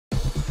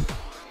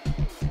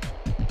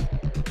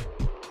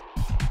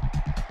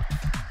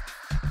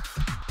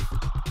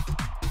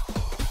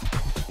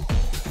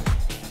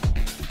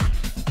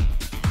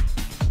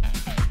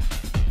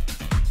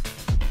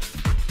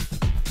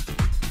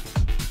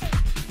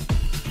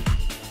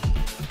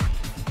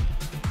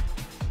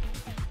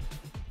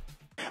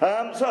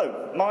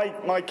So,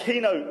 my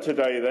keynote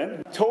today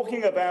then,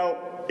 talking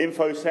about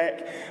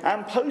InfoSec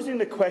and posing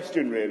the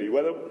question really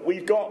whether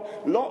we've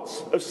got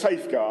lots of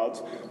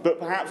safeguards, but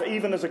perhaps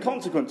even as a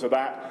consequence of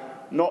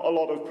that, not a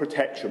lot of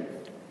protection.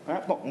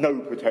 Perhaps not no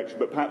protection,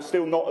 but perhaps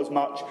still not as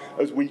much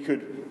as we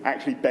could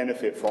actually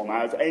benefit from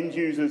as end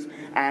users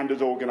and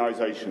as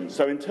organisations.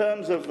 So in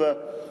terms of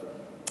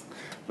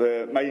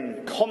the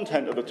main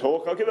content of the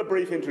talk, I'll give a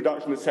brief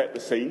introduction to set the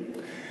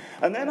scene.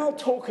 And then I'll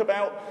talk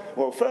about,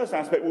 well, first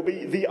aspect will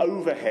be the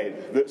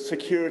overhead that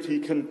security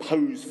can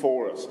pose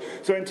for us.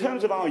 So in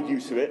terms of our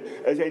use of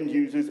it as end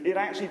users, it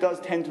actually does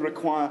tend to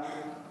require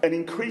an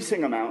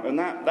increasing amount, and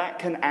that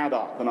can add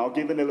up. And I'll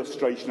give an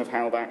illustration of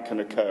how that can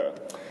occur.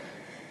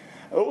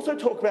 I'll also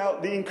talk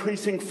about the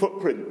increasing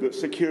footprint that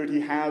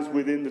security has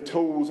within the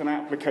tools and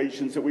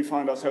applications that we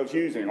find ourselves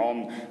using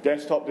on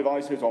desktop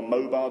devices, on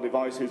mobile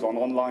devices, on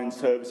online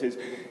services.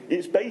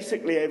 It's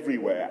basically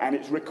everywhere, and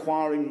it's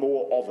requiring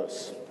more of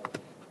us.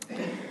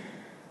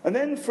 And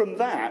then from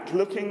that,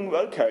 looking,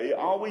 okay,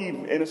 are we,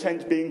 in a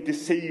sense, being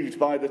deceived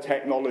by the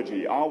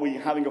technology? Are we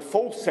having a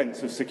false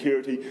sense of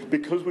security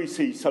because we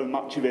see so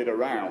much of it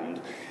around?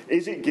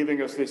 Is it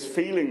giving us this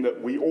feeling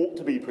that we ought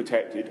to be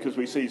protected because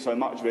we see so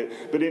much of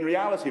it? But in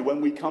reality, when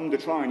we come to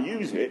try and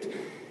use it,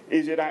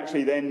 is it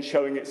actually then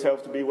showing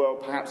itself to be, well,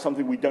 perhaps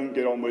something we don't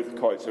get on with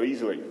quite so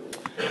easily?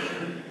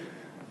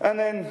 And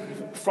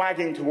then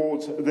flagging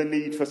towards the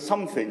need for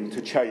something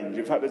to change.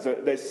 In fact,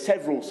 there's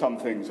several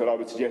somethings that I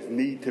would suggest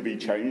need to be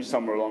changed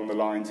somewhere along the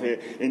lines here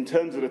in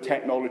terms of the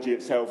technology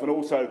itself and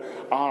also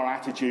our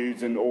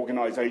attitudes and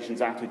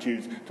organisations'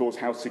 attitudes towards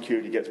how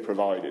security gets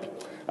provided.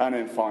 And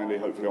then finally,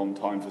 hopefully on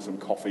time for some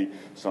coffee,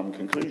 some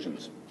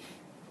conclusions.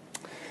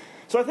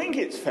 So I think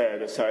it's fair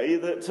to say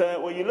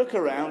that when you look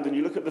around and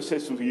you look at the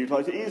systems we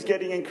utilise, it is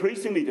getting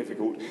increasingly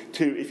difficult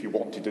to, if you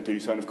wanted to do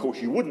so, and of course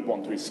you wouldn't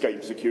want to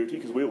escape security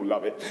because we all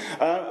love it,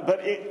 but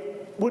it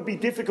would be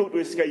difficult to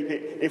escape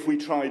it if we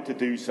tried to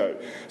do so.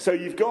 So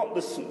you've got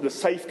the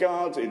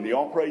safeguards in the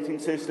operating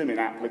system, in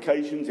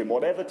applications, in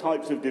whatever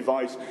types of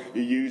device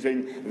you're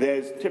using.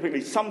 There's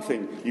typically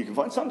something you can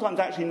find, sometimes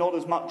actually not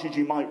as much as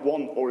you might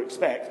want or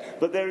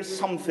expect, but there is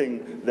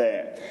something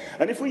there.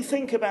 And if we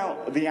think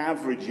about the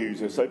average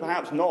user, so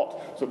perhaps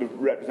not sort of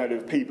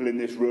representative people in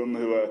this room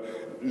who are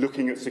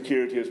looking at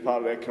security as part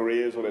of their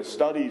careers or their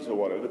studies or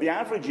whatever, but the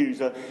average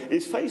user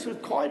is faced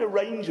with quite a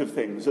range of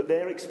things that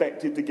they're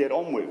expected to get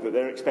on with, that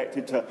they're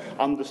expected to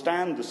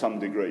understand to some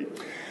degree.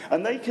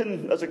 And they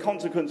can, as a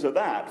consequence of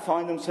that,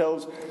 find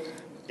themselves,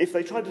 if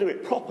they try to do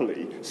it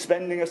properly,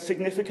 spending a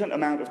significant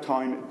amount of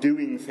time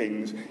doing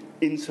things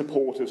in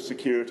support of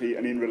security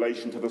and in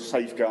relation to the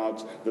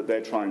safeguards that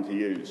they're trying to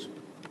use.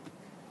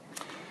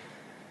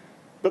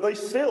 But they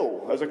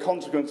still, as a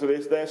consequence of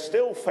this, they're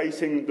still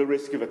facing the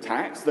risk of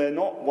attacks. They're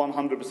not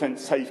 100%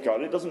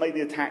 safeguarded. It doesn't make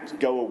the attacks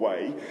go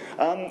away.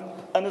 And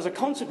as a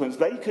consequence,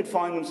 they could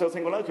find themselves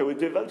thinking, well, okay, we've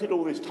devoted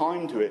all this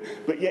time to it,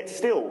 but yet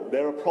still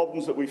there are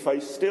problems that we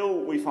face. Still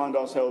we find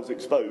ourselves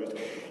exposed.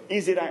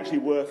 Is it actually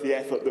worth the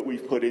effort that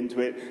we've put into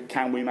it?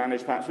 Can we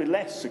manage perhaps with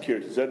less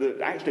security? So there's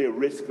actually a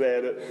risk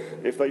there that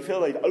if they feel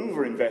they've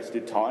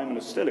over-invested time and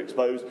are still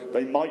exposed,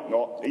 they might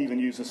not even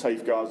use the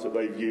safeguards that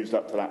they've used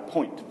up to that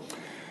point.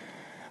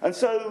 And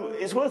so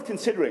it's worth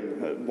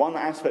considering one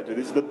aspect of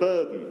this, the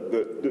burden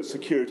that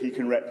security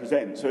can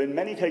represent. So in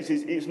many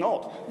cases, it's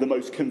not the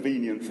most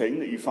convenient thing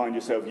that you find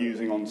yourself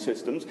using on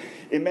systems.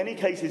 In many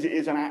cases, it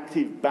is an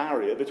active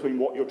barrier between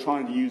what you're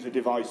trying to use a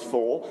device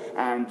for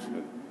and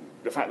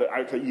the fact that,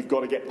 okay, you've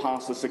got to get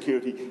past the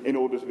security in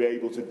order to be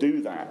able to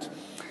do that.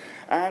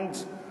 And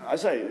I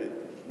say,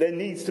 there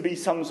needs to be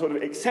some sort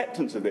of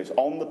acceptance of this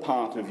on the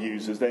part of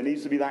users. There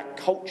needs to be that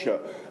culture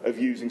of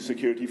using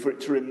security for it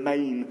to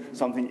remain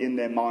something in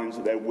their minds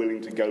that they're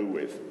willing to go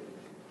with.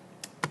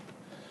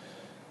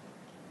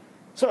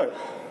 So,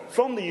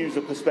 from the user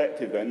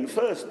perspective then, the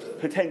first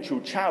potential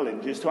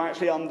challenge is to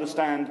actually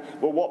understand,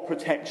 well, what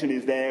protection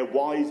is there,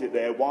 why is it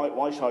there,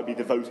 why should I be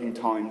devoting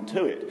time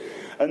to it?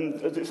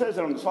 And as it says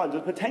there on the slide,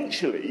 there's a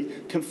potentially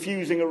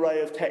confusing array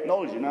of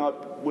technology. Now,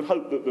 I would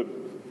hope that the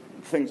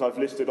things I've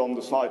listed on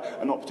the slide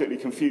are not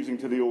particularly confusing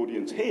to the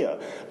audience here.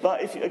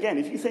 But if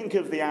you think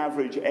of the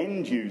average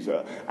end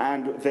user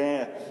and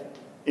their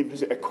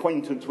implicit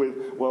acquaintance with,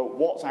 well,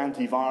 what's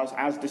antivirus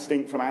as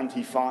distinct from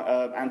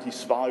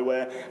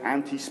anti-spyware,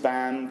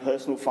 anti-spam,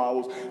 personal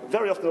firewalls,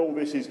 very often all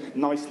this is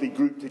nicely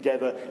grouped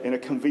together in a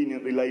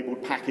conveniently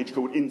labelled package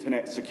called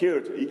Internet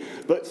Security,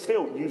 but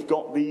still you've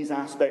got these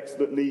aspects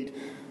that need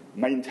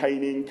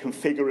maintaining,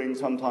 configuring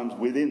sometimes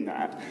within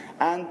that,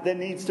 and there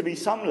needs to be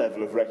some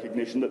level of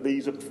recognition that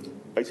these are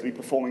basically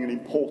performing an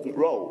important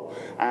role.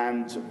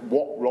 And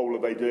what role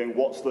are they doing?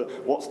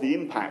 What's the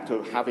impact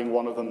of having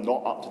one of them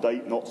not up to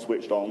date, not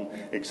switched on,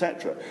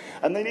 etc.?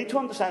 And they need to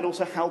understand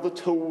also how the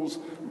tools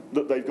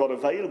that they've got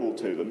available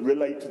to them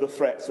relate to the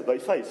threats that they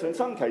face. So in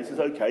some cases,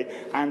 okay,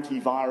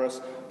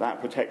 antivirus, that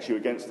protects you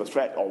against the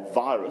threat of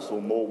virus,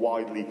 or more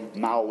widely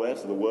malware,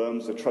 so the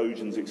worms, the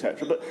Trojans,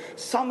 etc. But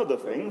some of the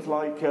things,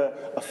 like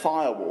a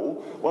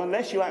firewall, well,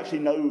 unless you actually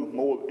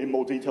know in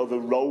more detail the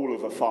role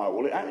of a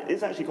firewall,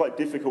 it's actually quite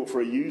difficult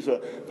for a user,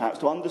 perhaps,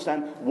 to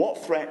understand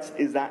what threats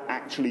is that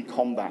actually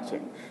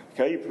combating.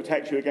 Okay, it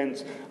protects you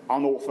against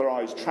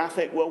unauthorized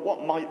traffic. Well,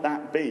 what might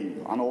that be?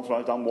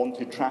 Unauthorized,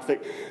 unwanted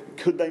traffic.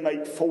 Could they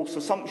make false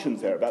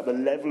assumptions there about the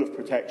level of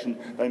protection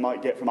they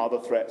might get from other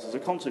threats as a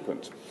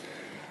consequence?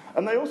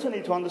 And they also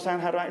need to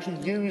understand how to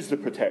actually use the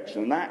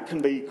protection, and that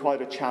can be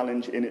quite a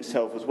challenge in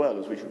itself as well,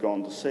 as we should go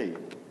on to see.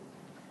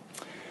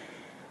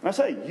 And I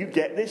say, you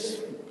get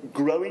this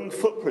growing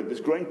footprint,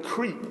 this growing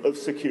creep of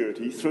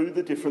security through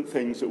the different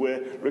things that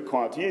we're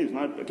required to use. And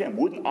I, again,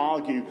 wouldn't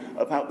argue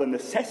about the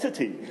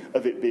necessity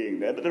of it being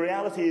there, but the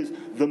reality is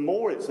the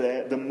more it's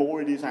there, the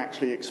more it is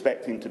actually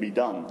expecting to be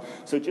done.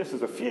 So just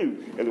as a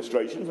few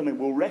illustrations, I mean,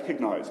 we'll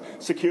recognise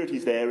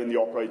security's there in the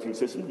operating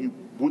system. You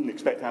wouldn't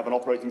expect to have an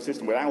operating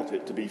system without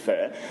it, to be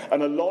fair.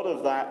 And a lot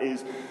of that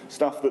is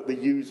stuff that the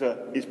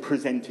user is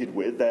presented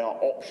with. There are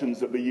options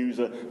that the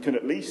user can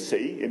at least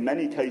see. In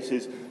many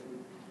cases,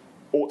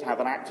 ought to have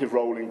an active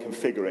role in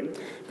configuring.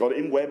 Got it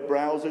in web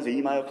browsers,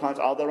 email clients,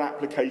 other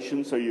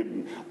applications, so your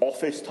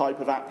office type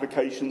of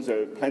applications.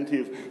 There are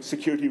plenty of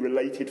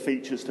security-related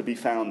features to be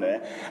found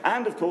there.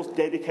 And, of course,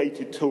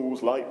 dedicated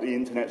tools like the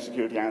internet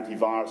security,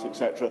 antivirus,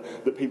 etc.,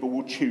 that people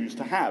will choose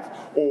to have,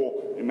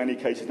 or, in many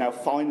cases now,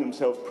 find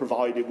themselves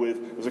provided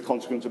with as a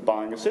consequence of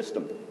buying a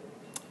system.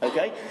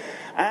 Okay?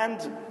 And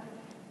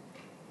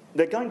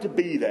they're going to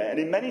be there, and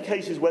in many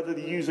cases, whether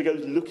the user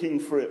goes looking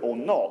for it or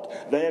not,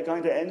 they are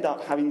going to end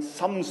up having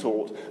some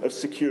sort of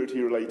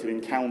security-related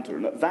encounter.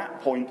 And at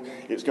that point,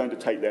 it's going to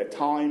take their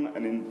time,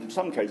 and in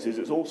some cases,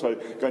 it's also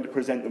going to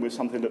present them with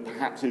something that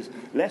perhaps is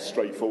less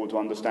straightforward to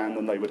understand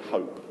than they would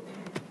hope.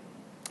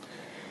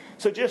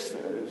 So just,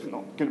 it's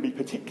not going to be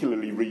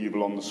particularly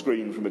readable on the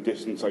screen from a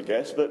distance, I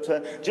guess,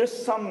 but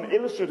just some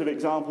illustrative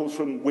examples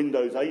from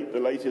Windows 8,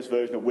 the latest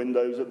version of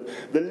Windows,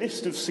 the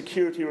list of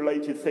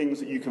security-related things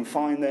that you can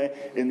find there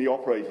in the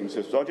operating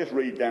system. So I'll just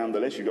read down the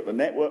list. You've got the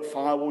network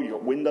firewall, you've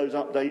got Windows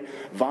Update,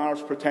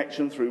 virus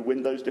protection through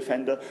Windows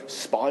Defender,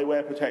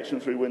 spyware protection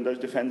through Windows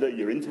Defender,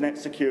 your internet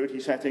security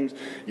settings,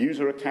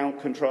 user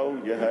account control,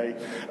 yay,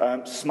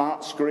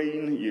 smart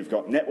screen, you've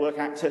got network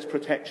access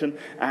protection,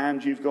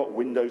 and you've got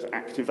Windows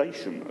activation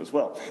as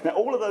well. Now,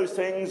 all of those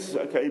things,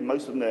 okay,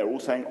 most of them they're all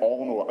saying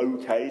on or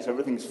okay, so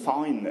everything's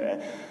fine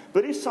there.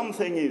 But if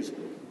something is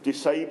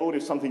disabled,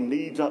 if something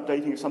needs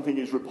updating, if something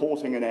is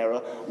reporting an error,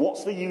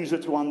 what's the user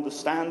to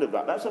understand of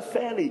that? That's a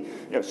fairly,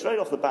 straight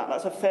off the bat,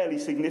 that's a fairly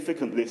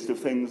significant list of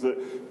things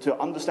that, to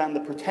understand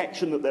the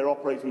protection that their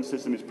operating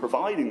system is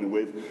providing them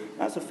with,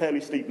 that's a fairly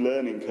steep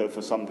learning curve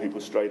for some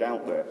people straight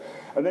out there.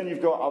 And then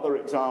you've got other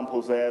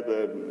examples there,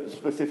 the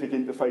specific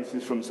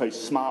interfaces from, say,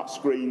 smart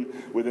screen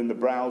within the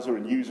browser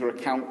and user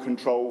account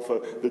control for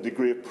the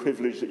degree of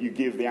privilege that you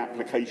give the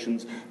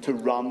applications to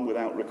run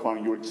without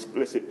requiring your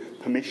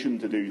explicit permission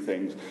to do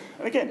things.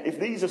 And again, if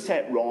these are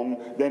set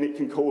wrong, then it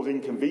can cause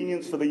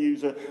inconvenience for the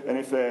user, and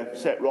if they're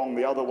set wrong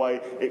the other way,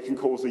 it can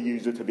cause the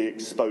user to be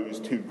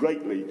exposed too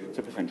greatly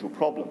to potential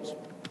problems.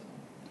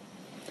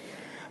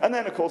 And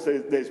then, of course,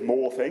 there's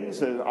more things,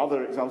 there's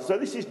other examples. So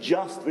this is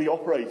just the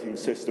operating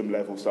system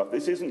level stuff.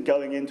 This isn't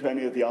going into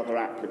any of the other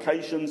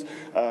applications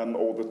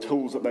or the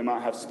tools that they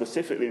might have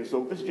specifically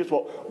installed. This is just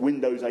what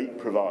Windows 8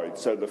 provides.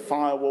 So the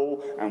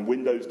firewall and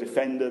Windows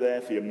Defender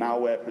there for your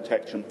malware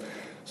protection.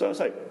 So I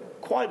say,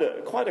 quite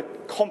a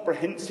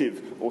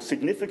comprehensive, or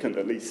significant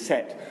at least,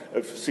 set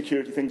of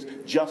security things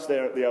just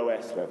there at the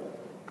OS level.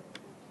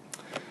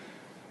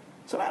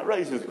 So that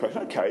raises the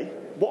question, okay,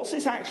 what's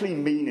this actually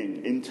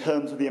meaning in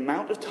terms of the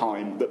amount of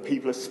time that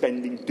people are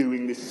spending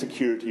doing this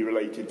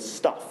security-related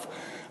stuff?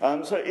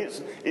 So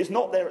it's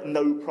not there at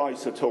no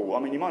price at all. I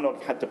mean, you might not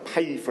have had to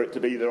pay for it to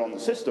be there on the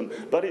system,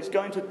 but it's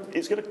going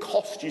to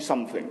cost you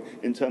something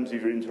in terms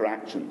of your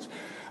interactions.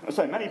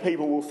 So many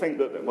people will think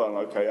that, well,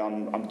 okay,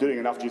 I'm doing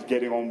enough just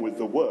getting on with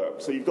the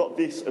work. So you've got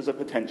this as a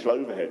potential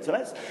overhead. So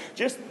that's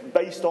just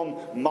based on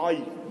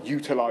my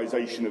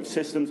utilisation of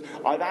systems.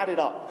 I've added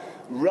up,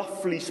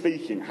 roughly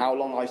speaking, how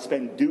long I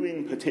spend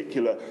doing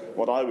particular,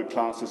 what I would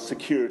class as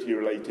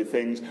security-related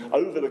things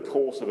over the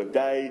course of a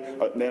day,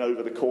 and then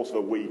over the course of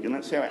a week. And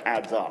let's see how it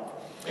adds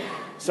up.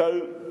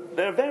 So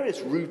there are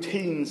various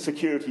routine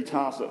security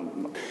tasks.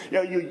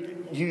 You're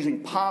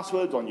using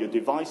passwords on your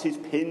devices,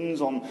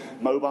 pins on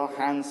mobile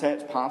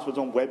handsets, passwords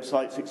on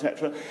websites,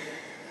 etc.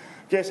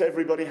 guess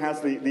everybody has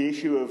the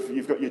issue of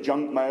you've got your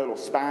junk mail or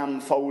spam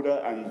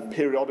folder, and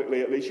periodically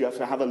at least you have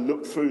to have a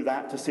look through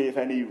that to see if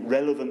any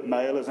relevant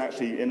mail has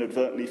actually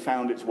inadvertently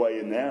found its way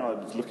in there. I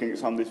was looking at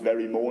some this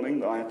very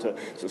morning that I had to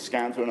sort of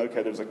scan through, and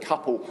okay, there was a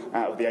couple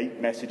out of the 8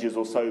 messages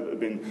or so that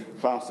had been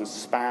classed as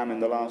spam in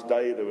the last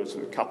day. There was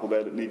a couple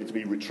there that needed to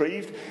be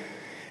retrieved.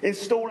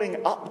 Installing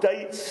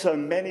updates, so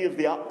many of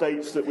the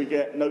updates that we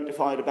get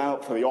notified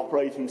about for the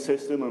operating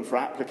system and for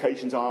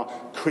applications are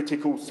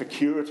critical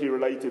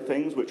security-related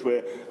things, which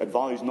we're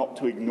advised not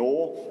to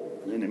ignore.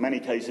 And in many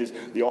cases,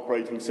 the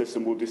operating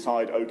system will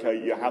decide, okay,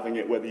 you're having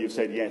it whether you've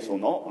said yes or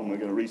not, and we're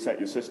going to reset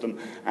your system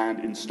and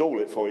install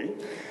it for you.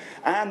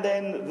 And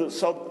then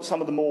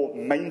some of the more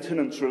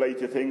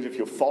maintenance-related things, if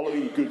you're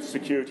following good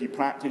security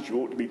practice, you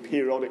ought to be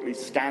periodically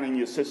scanning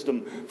your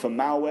system for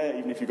malware.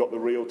 Even if you've got the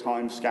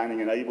real-time scanning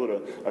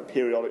enabled, a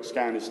periodic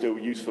scan is still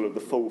useful of the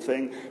full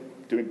thing.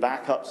 Doing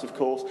backups, of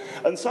course.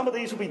 And some of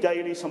these will be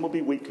daily, some will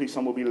be weekly,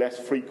 some will be less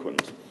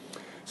frequent.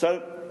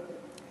 So,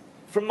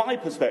 from my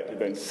perspective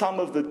then, some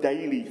of the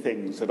daily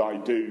things that I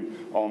do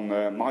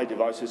on my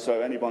devices, so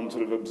anyone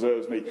sort of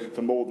observes me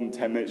for more than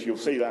 10 minutes, you'll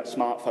see that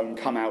smartphone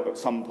come out at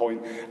some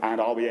point,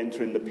 and I'll be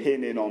entering the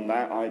PIN in on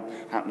that. I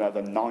happen to have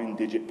a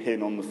 9-digit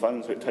PIN on the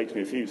phone, so it takes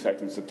me a few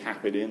seconds to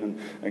tap it in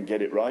and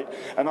get it right.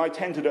 And I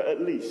tend to do it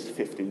at least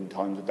 15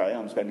 times a day.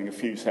 I'm spending a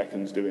few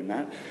seconds doing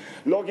that.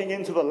 Logging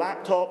into the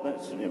laptop,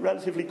 that's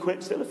relatively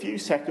quick, still a few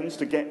seconds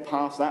to get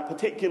past that,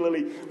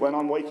 particularly when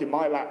I'm waking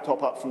my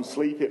laptop up from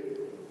sleep. It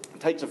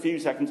takes a few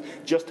seconds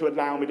just to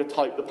allow me to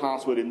type the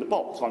password in the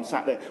box. I'm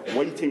sat there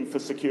waiting for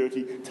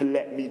security to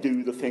let me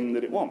do the thing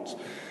that it wants.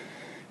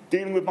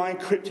 Dealing with my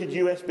encrypted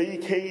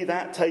USB key,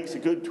 that takes a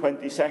good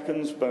 20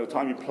 seconds. By the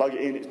time you plug it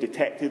in, it's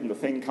detected and the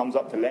thing comes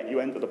up to let you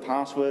enter the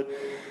password.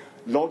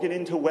 Logging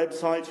into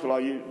websites, well,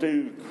 I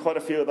do quite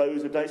a few of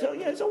those a day. So,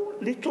 yeah, it's all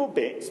little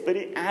bits, but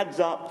it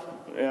adds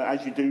up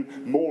as you do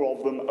more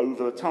of them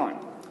over the time.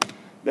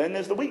 Then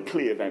there's the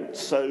weekly events,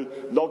 so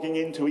logging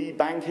into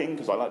e-banking,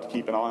 because I like to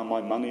keep an eye on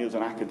my money as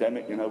an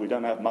academic. You know, we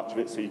don't have much of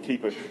it, so you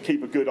keep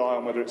a good eye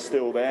on whether it's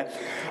still there.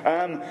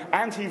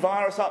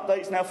 Antivirus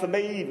updates. Now, for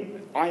me,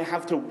 I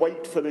have to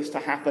wait for this to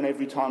happen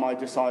every time I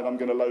decide I'm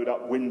going to load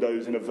up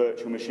Windows in a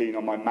virtual machine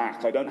on my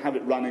Mac. I don't have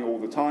it running all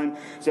the time,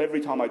 so every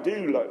time I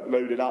do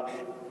load it up,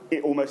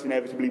 it almost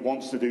inevitably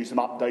wants to do some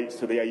updates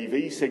to the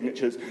AV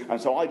signatures,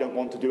 and so I don't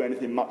want to do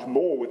anything much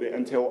more with it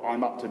until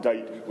I'm up to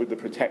date with the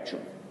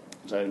protection.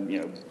 So, you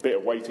know, a bit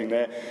of waiting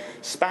there.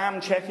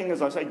 Spam checking,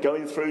 as I say,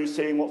 going through,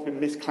 seeing what's been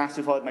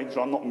misclassified, making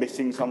sure I'm not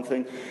missing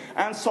something.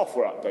 And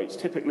software updates,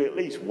 typically at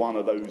least one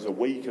of those a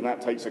week, and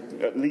that takes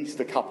at least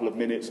a couple of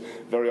minutes.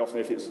 Very often,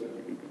 if it's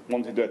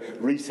wanting to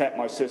reset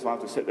my system, I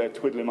have to sit there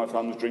twiddling my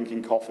thumbs,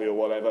 drinking coffee or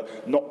whatever,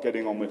 not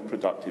getting on with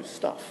productive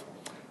stuff.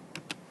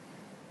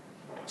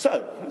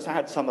 So, let's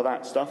add some of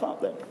that stuff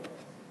up then.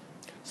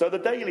 So the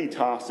daily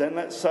tasks then,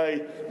 let's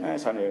say,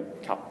 it's only a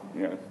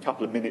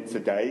couple of minutes a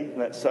day,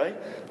 let's say.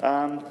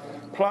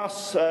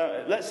 Plus,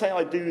 let's say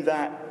I do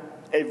that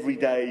every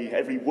day,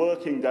 every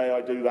working day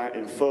I do that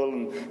in full,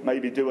 and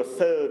maybe do a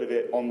third of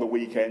it on the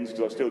weekends,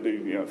 because I still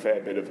do a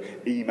fair bit of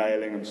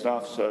emailing and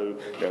stuff, so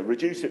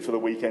reduce it for the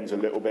weekends a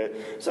little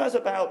bit. So that's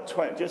about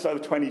just over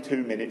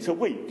 22 minutes a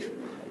week.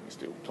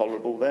 Still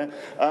tolerable there.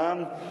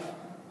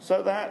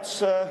 So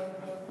that's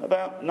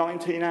about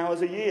 19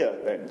 hours a year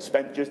then,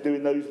 spent just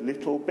doing those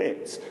little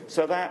bits.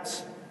 So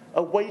that's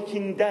a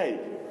waking day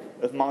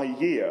of my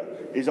year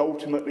is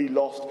ultimately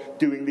lost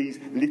doing these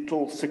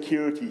little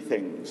security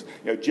things,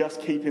 just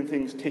keeping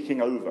things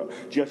ticking over,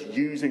 just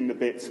using the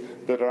bits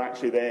that are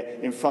actually there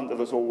in front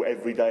of us all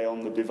every day on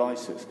the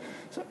devices.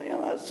 So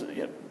that's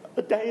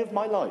a day of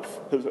my life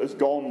has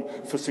gone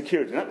for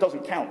security. And that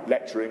doesn't count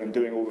lecturing and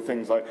doing all the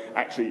things like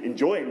actually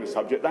enjoying the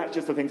subject. That's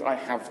just the things I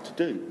have to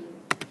do.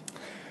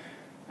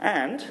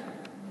 And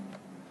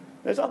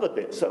there's other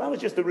bits. So that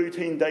was just the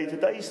routine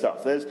day-to-day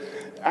stuff. There's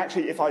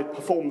actually, if I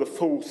perform the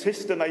full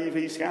system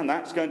AV scan,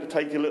 that's going to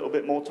take a little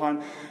bit more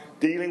time.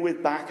 Dealing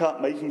with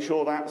backup, making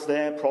sure that's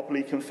there,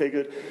 properly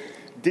configured.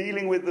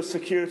 Dealing with the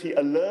security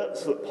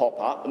alerts that pop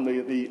up and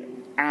the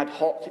ad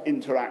hoc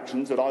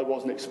interactions that I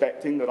wasn't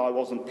expecting, that I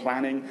wasn't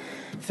planning.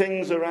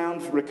 Things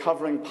around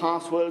recovering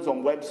passwords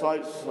on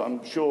websites.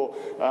 I'm sure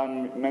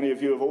many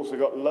of you have also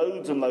got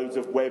loads and loads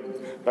of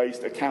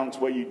web-based accounts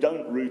where you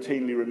don't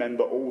routinely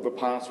remember all the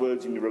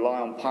passwords and you rely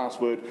on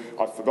password,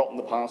 I've forgotten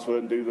the password,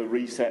 and do the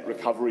reset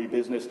recovery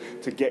business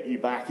to get you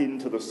back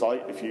into the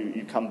site if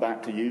you come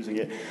back to using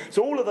it.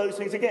 So all of those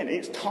things, again,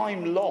 it's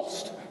time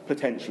lost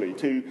potentially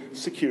to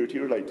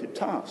security-related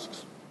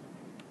tasks.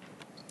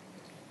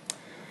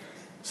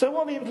 So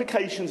what the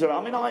implications are,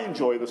 I mean, I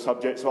enjoy the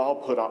subject, so I'll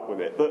put up with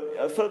it.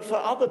 But for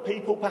other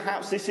people,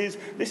 perhaps this is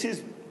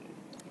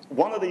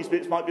one of these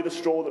bits might be the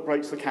straw that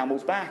breaks the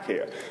camel's back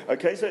here.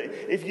 Okay, so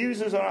if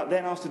users are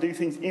then asked to do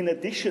things in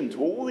addition to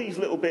all these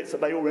little bits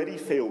that they already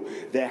feel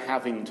they're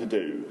having to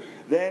do,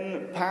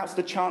 then perhaps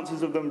the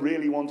chances of them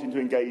really wanting to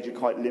engage are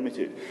quite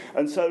limited.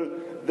 And so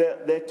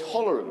their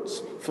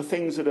tolerance for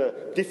things that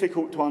are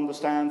difficult to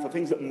understand, for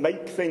things that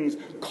make things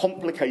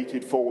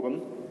complicated for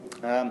them,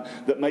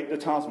 that make the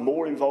task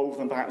more involved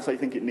than perhaps they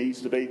think it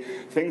needs to be,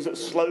 things that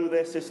slow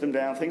their system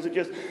down, things that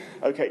just,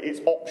 okay, it's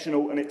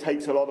optional and it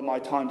takes a lot of my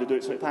time to do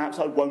it, so perhaps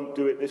I won't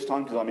do it this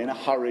time because I'm in a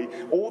hurry.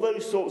 All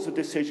those sorts of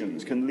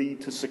decisions can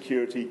lead to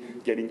security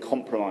getting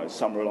compromised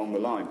somewhere along the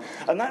line.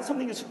 And that's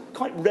something that's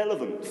quite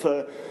relevant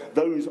for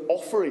those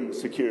offering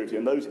security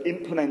and those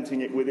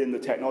implementing it within the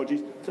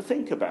technologies to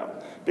think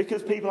about,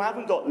 because people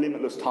haven't got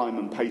limitless time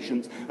and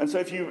patience, and so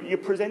if you're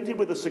presented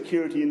with a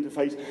security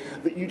interface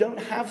that you don't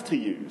have to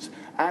use,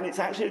 and it's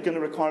actually going to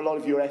require a lot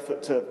of your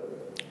effort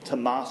to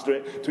master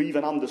it, to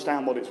even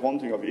understand what it's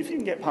wanting of you. If you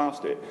can get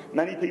past it,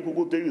 many people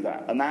will do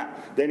that, and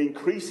that then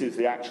increases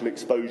the actual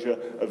exposure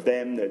of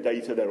them, their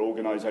data, their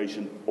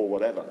organisation, or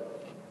whatever.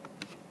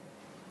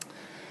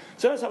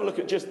 So let's have a look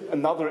at just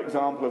another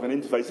example of an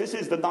interface. This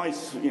is the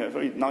nice,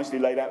 very nicely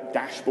laid out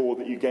dashboard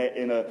that you get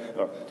in a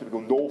typical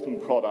Norton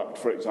product,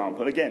 for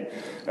example. And again,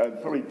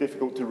 probably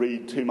difficult to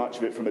read too much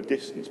of it from a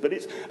distance, but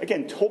it's,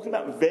 again, talking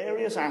about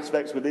various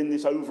aspects within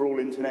this overall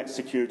internet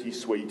security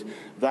suite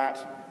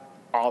that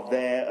are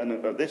there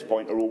and at this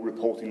point are all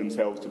reporting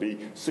themselves to be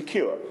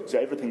secure. So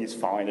everything is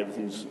fine,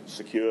 everything's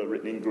secure,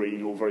 written in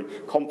green, all very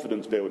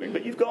confidence building.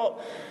 But you've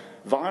got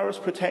virus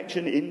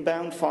protection,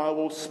 inbound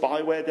firewall,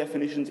 spyware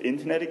definitions,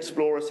 Internet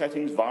Explorer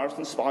settings, virus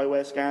and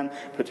spyware scan,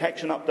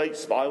 protection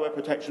updates, spyware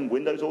protection,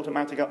 Windows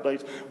automatic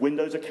updates,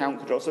 Windows account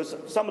control. So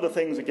some of the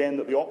things, again,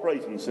 that the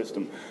operating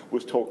system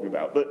was talking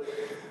about. But,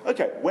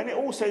 okay, when it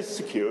all says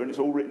secure and it's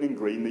all written in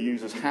green, the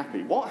user's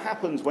happy. What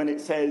happens when it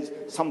says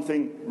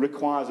something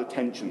requires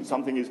attention,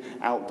 something is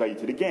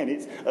outdated? Again,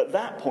 it's at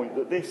that point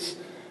that this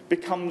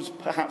becomes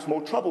perhaps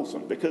more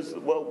troublesome because,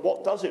 well,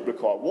 what does it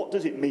require? What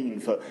does it mean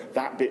for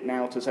that bit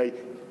now to say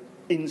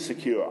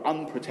insecure,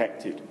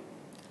 unprotected,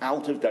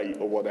 out of date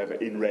or whatever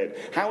in red?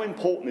 How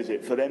important is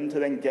it for them to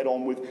then get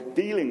on with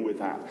dealing with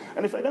that?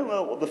 And if they don't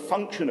know what the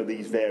function of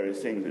these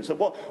various things is, so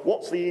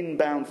what's the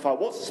inbound file?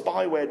 What's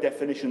spyware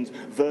definitions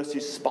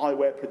versus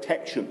spyware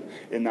protection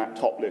in that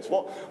top list?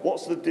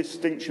 What's the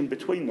distinction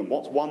between them?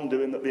 What's one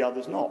doing that the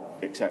other's not,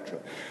 etc.?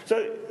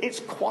 So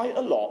it's quite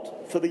a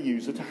lot for the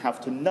user to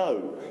have to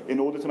know in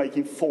order to make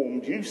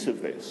informed use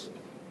of this.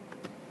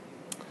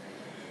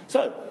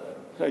 So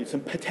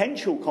some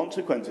potential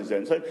consequences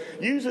then. So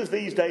users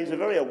these days are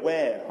very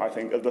aware, I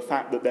think, of the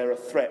fact that there are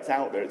threats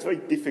out there. It's very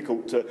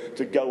difficult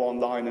to go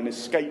online and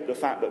escape the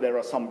fact that there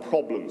are some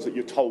problems that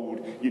you're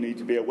told you need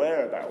to be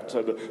aware about.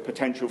 So the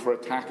potential for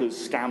attackers,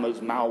 scammers,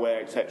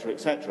 malware, etc.,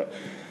 etc.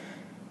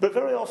 But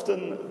very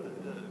often,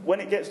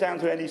 when it gets down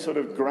to any sort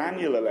of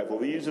granular level,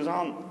 the users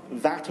aren't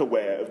that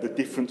aware of the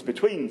difference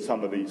between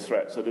some of these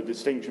threats, so the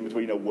distinction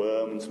between a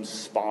worm and some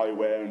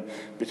spyware, and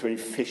between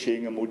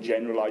phishing and more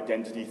general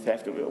identity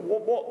theft.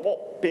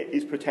 What bit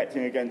is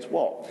protecting against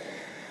what?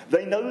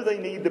 They know they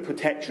need the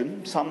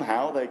protection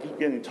somehow, they're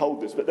getting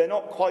told this, but they're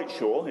not quite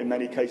sure, in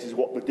many cases,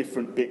 what the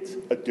different bits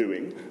are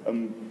doing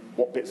and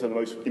what bits are the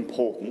most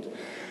important.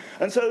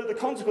 And so the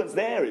consequence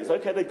there is,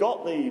 okay, they've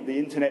got the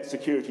Internet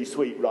Security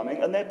Suite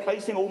running, and they're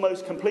placing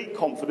almost complete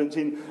confidence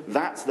in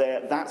that's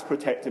there, that's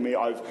protecting me,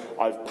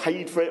 I've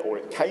paid for it, or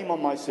it came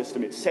on my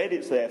system, it said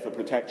it's there for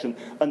protection,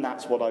 and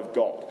that's what I've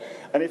got.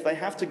 And if they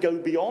have to go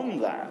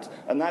beyond that,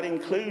 and that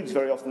includes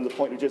very often the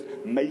point of just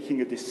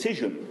making a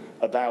decision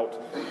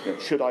about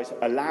should I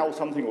allow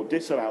something or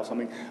disallow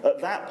something, at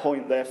that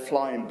point they're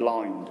flying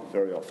blind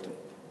very often.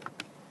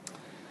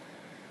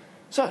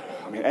 So,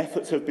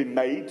 efforts have been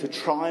made to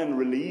try and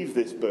relieve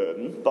this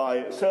burden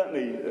by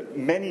certainly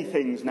many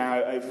things now.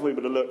 If we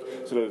were to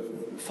look sort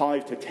of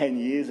 5 to 10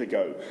 years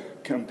ago,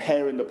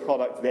 comparing the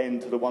product then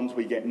to the ones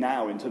we get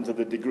now in terms of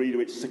the degree to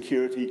which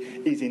security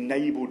is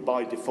enabled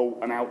by default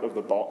and out of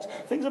the box,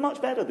 things are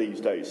much better these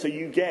days. So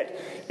you get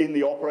in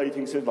the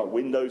operating system, like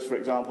Windows, for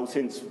example,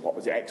 since,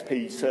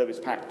 XP Service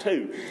Pack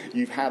 2,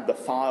 you've had the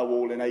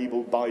firewall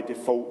enabled by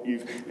default.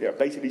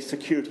 Basically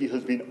security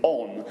has been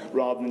on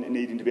rather than it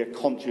needing to be a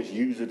conscious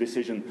user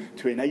decision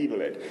to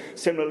enable it.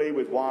 Similarly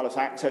with wireless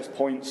access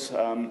points,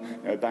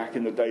 back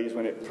in the days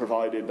when it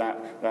provided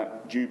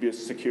that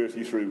dubious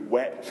security through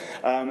WEP,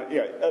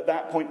 at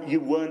that point you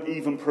weren't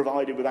even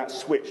provided with that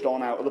switched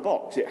on out of the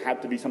box. It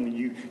had to be something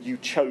you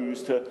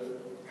chose to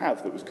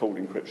have that was called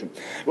encryption.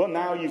 Well,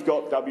 now you've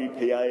got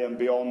WPA and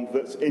beyond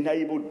that's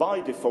enabled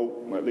by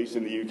default, at least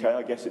in the UK,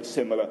 I guess it's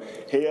similar.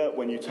 Here,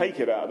 when you take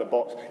it out of the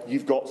box,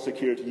 you've got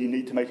security. You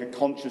need to make a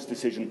conscious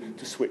decision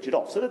to switch it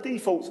off. So the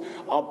defaults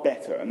are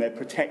better and they're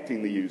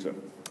protecting the user.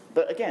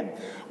 But again,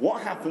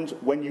 what happens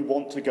when you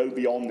want to go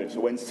beyond this,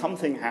 or when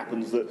something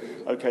happens that,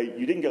 okay,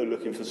 you didn't go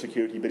looking for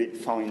security, but it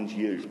finds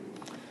you?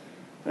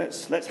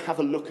 Let's have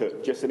a look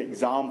at just an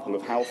example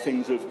of how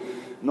things have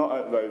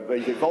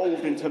they've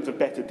evolved in terms of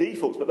better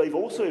defaults, but they've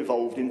also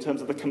evolved in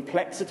terms of the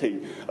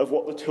complexity of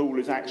what the tool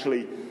is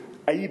actually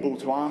able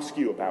to ask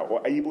you about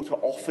or able to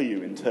offer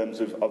you in terms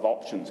of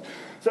options.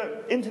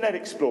 So Internet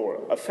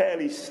Explorer, a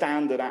fairly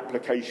standard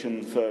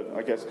application for,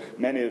 I guess,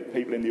 many of the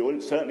people in the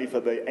audience, certainly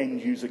for the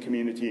end user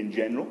community in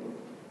general.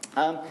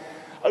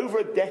 Over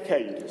a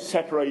decade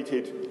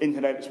separated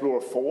Internet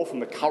Explorer 4 from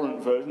the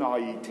current version,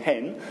 i.e.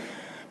 10,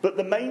 But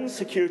the main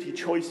security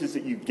choices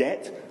that you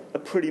get are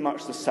pretty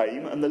much the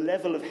same, and the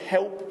level of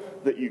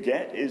help that you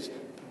get is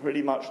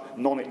pretty much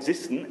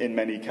non-existent in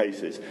many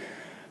cases.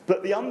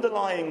 But the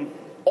underlying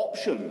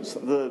options,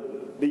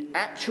 the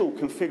actual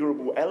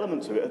configurable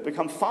elements of it have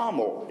become far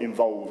more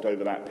involved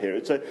over that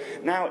period. So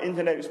now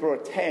Internet Explorer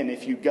 10,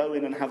 if you go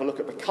in and have a look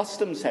at the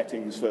custom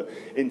settings for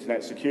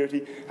internet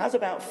security, has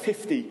about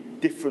 50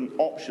 different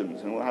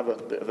options, and we'll have a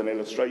bit of an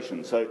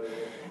illustration. So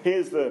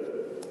here's the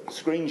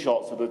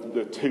screenshots of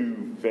the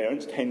two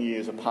variants, 10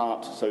 years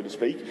apart, so to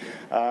speak.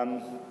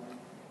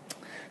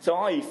 So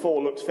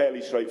IE4 looks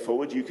fairly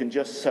straightforward. You can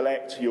just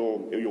select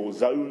your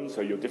zone,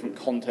 so your different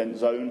content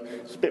zone.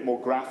 It's a bit more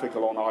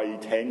graphical on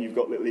IE10. You've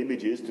got little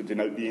images to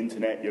denote the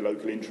internet, your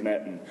local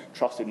intranet, and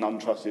trusted and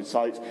untrusted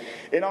sites.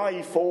 In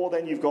IE4,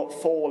 then you've got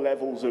 4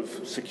 levels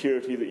of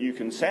security that you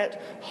can set: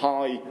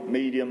 high,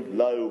 medium,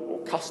 low, or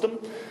custom.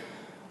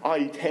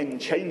 IE10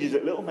 changes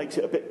it a little, makes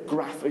it a bit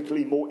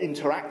graphically more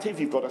interactive.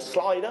 You've got a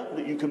slider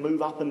that you can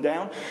move up and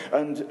down,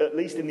 and at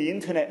least in the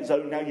internet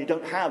zone now you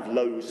don't have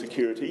low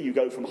security. You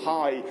go from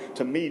high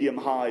to medium,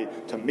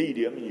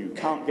 you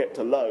can't get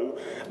to low,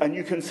 and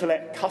you can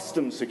select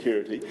custom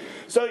security.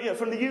 So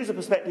from the user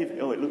perspective,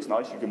 it looks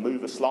nice, you can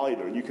move a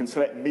slider and you can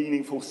select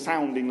meaningful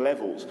sounding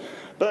levels.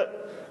 But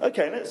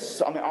okay,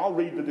 I'll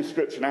read the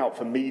description out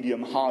for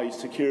medium, high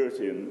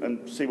security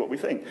and see what we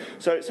think.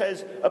 So it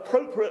says,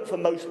 appropriate for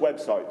most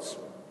websites.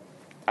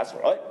 That's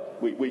all right.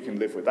 We can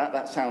live with that.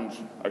 That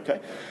sounds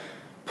okay.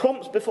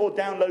 Prompts before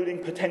downloading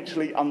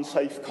potentially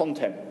unsafe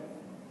content.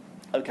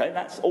 Okay,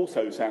 that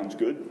also sounds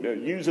good.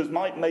 Users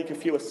might make a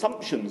few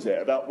assumptions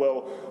there about,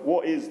 well,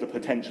 what is the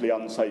potentially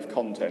unsafe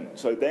content?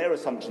 So their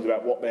assumptions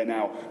about what they're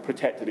now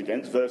protected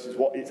against versus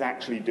what it's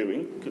actually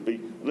doing could be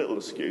a little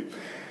askew.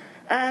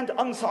 And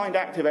unsigned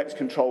ActiveX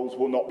controls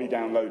will not be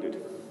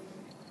downloaded.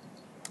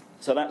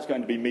 So that's going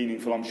to be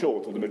meaningful, I'm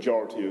sure, to the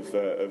majority of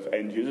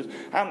end users.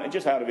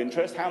 Just out of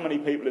interest, how many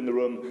people in the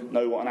room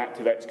know what an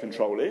ActiveX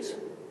control is?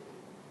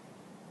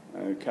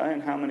 Okay,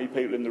 and how many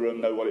people in the room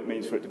know what it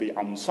means for it to be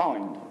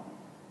unsigned?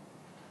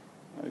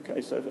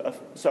 Okay,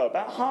 so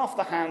about half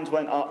the hands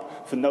went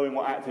up for knowing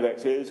what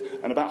ActiveX is,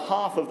 and about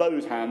half of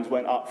those hands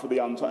went up for the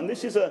unsigned. And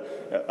this is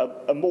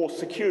a more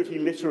security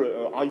literate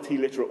or IT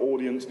literate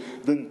audience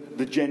than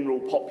the general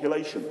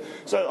population.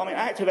 So,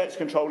 ActiveX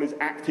control is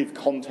active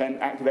content,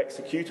 active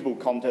executable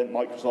content,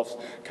 Microsoft's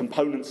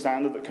component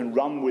standard that can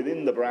run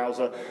within the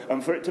browser,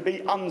 and for it to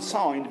be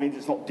unsigned means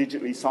it's not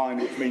digitally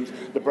signed, which means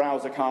the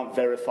browser can't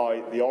verify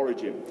the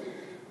origin.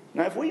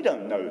 Now, if we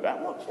don't know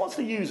that, what's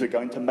the user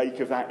going to make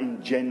of that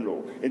in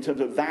general, in terms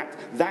of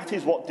that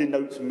is what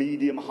denotes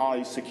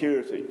medium-high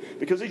security?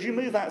 Because as you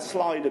move that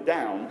slider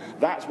down,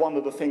 that's one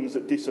of the things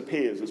that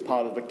disappears as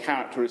part of the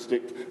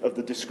characteristic of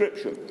the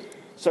description.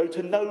 So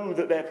to know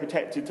that they're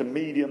protected to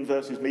medium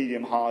versus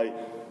medium-high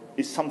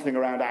is something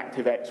around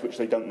ActiveX which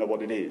they don't know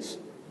what it is.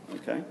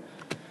 Okay?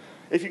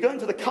 If you go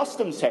into the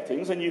custom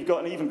settings, and you've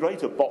got an even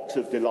greater box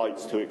of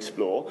delights to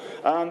explore,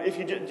 if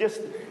you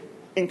just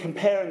in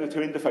comparing the two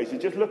interfaces,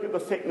 just look at the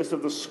thickness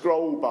of the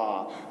scroll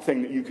bar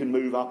thing that you can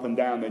move up and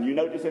down. And you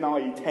notice in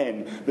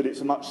IE10 that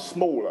it's much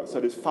smaller,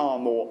 so there's far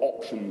more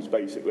options,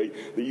 basically,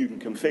 that you can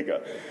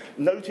configure.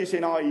 Notice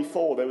in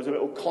IE4 there was a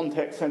little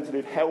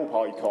context-sensitive help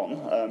icon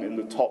in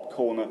the top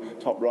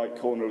right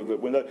corner of the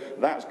window.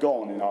 That's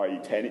gone in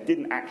IE10. It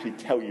didn't actually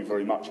tell you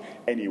very much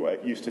anyway.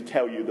 It used to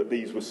tell you that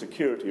these were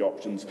security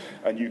options,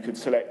 and you could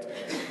select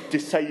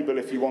disable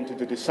if you wanted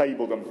to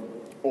disable them,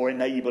 or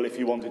enable if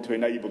you wanted to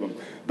enable them.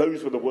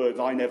 Those were the words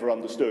I never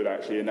understood,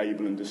 actually,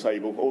 enable and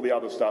disable. All the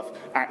other stuff,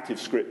 active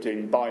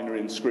scripting, binary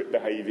and script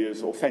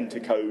behaviors,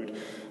 authenticode,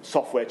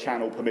 software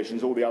channel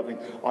permissions, all the other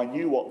things, I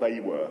knew what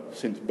they were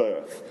since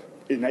birth.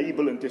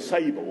 Enable and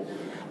disable,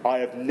 I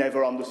have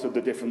never understood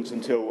the difference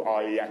until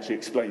IE actually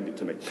explained it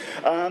to me.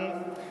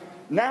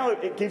 Now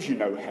it gives you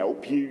no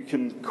help. You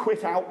can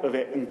quit out of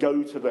it and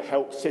go to the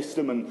help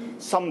system,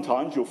 and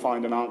sometimes you'll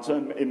find an answer.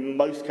 In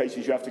most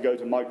cases, you have to go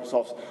to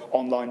Microsoft's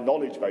online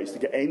knowledge base to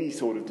get any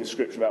sort of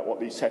description about what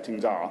these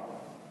settings are.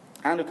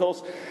 And of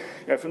course,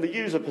 from the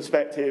user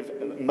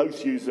perspective,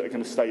 most users are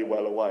going to stay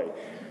well away.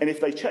 And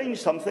if they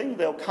change something,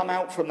 they'll come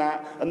out from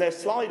that, and their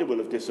slider will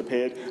have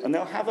disappeared, and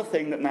they'll have a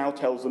thing that now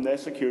tells them their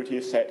security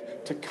is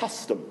set to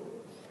custom.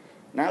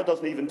 Now it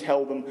doesn't even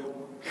tell them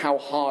how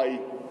high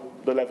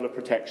the level of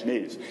protection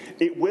is.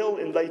 It will,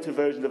 in later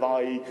versions of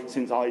IE,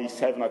 since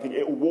IE7, I think,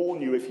 it will warn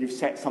you if you've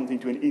set something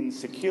to an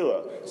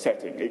insecure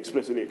setting,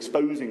 explicitly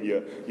exposing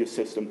your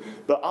system,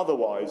 but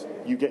otherwise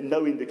you get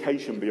no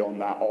indication beyond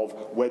that of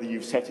whether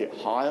you've set it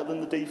higher than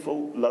the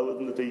default, lower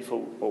than the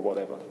default, or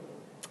whatever.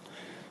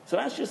 So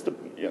that's just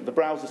the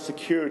browser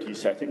security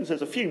settings.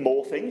 There's a few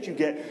more things. You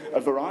get a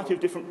variety of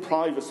different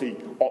privacy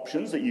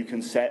options that you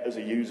can set as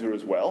a user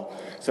as well.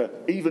 So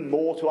even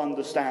more to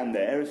understand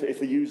there if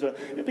the user,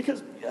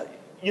 because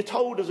you're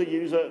told as a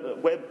user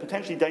that we're a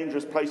potentially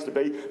dangerous place to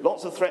be,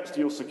 lots of threats to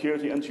your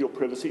security and to your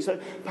privacy, so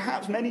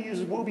perhaps many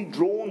users will be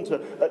drawn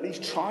to at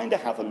least trying to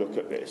have a look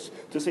at this,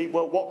 to see,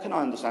 well, what can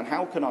I understand,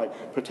 how can I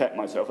protect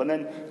myself, and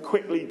then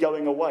quickly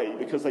going away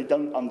because they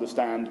don't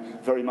understand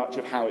very much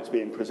of how it's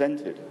being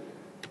presented.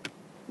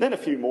 Then a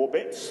few more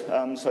bits,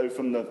 so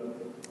from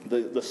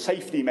the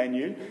safety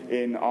menu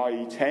in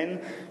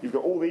IE10, you've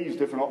got all these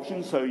different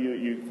options. So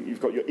you've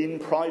got your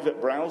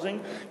in-private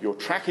browsing, your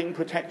tracking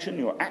protection,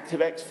 your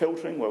ActiveX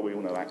filtering, well, we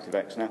all know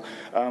ActiveX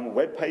now,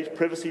 web page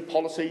privacy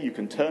policy, you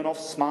can turn off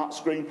smart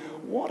screen.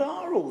 What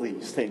are all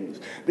these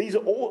things? These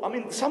are all, I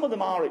mean, some of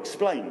them are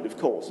explained, of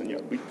course,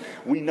 and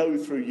we know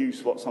through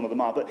use what some of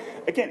them are, but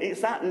again,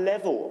 it's that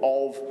level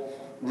of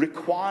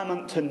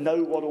requirement to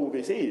know what all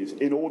this is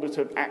in order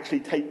to actually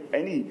take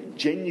any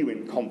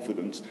genuine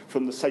confidence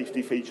from the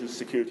safety features,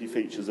 security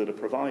features that are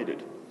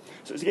provided.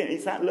 So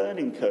it's that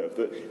learning curve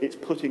that it's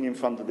putting in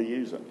front of the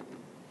user.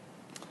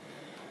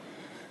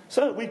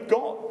 So we've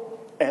got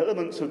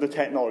elements of the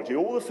technology.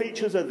 All the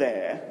features are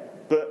there,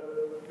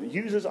 but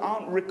users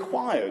aren't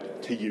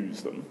required to use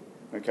them.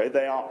 Okay?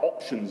 They are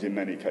options in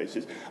many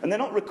cases, and they're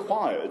not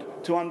required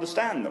to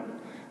understand them.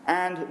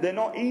 And they're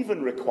not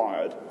even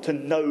required to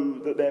know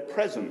that they're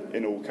present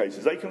in all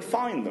cases. They can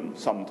find them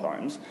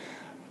sometimes,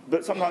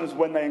 but sometimes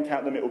when they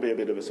encounter them, it will be a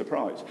bit of a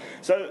surprise.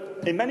 So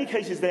in many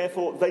cases,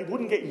 therefore, they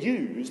wouldn't get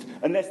used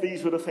unless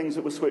these were the things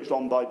that were switched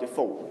on by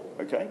default.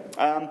 Okay?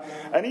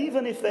 And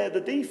even if they're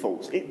the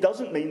defaults, it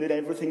doesn't mean that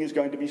everything is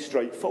going to be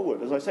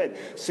straightforward. As I said,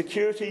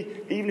 security,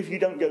 even if you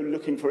don't go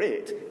looking for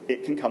it,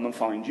 it can come and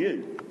find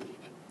you.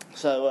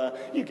 So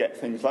you get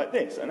things like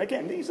this. And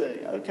again, these are,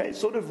 okay,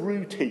 sort of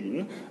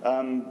routine,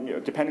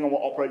 depending on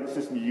what operating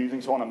system you're using.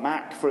 So on a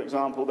Mac, for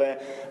example,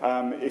 there,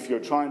 if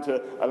you're trying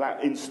to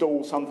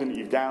install something that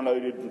you've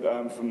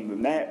downloaded from the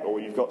net,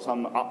 or you've got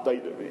some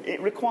update, it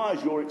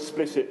requires your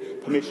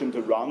explicit permission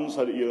to run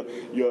so that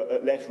you're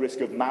at less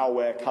risk of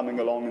malware coming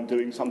along and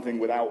doing something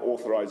without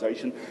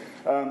authorization.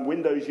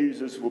 Windows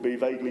users will be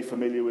vaguely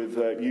familiar with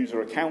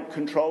user account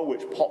control,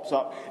 which pops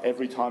up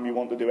every time you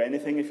want to do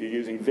anything. If you're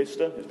using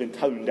Vista, it's been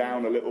toned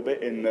down a little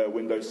bit in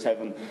Windows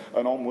 7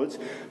 and onwards.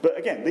 But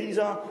again, these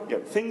are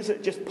things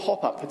that just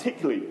pop up,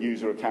 particularly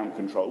user account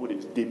control, with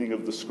its dimming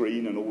of the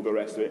screen and all the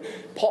rest of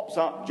it. Pops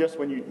up just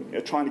when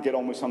you're trying to get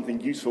on with something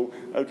useful.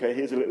 Okay,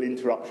 here's a little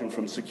interruption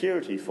from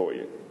security for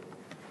you.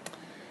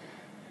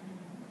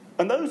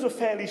 And those are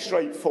fairly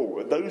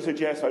straightforward. Those are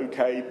just,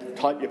 okay,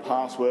 type your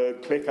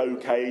password, click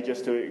OK,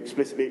 just to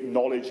explicitly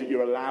acknowledge that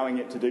you're allowing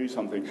it to do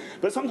something.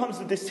 But sometimes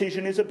the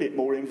decision is a bit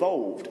more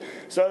involved.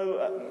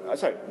 So, I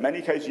say, in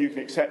many cases you can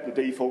accept the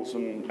defaults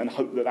and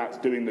hope that that's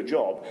doing the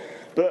job.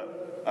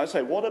 But, I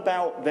say, what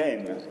about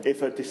then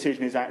if a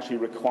decision is actually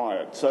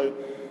required? So,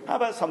 how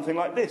about something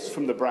like this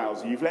from the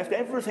browser? You've left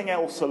everything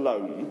else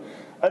alone,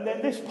 and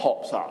then this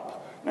pops up.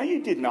 Now,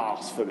 you didn't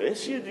ask for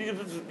this.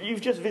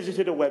 You've just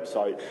visited a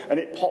website, and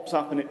it pops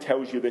up and it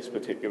tells you this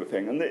particular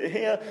thing. And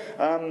here,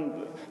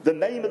 the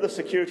name of the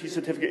security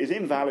certificate is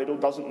invalid or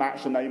doesn't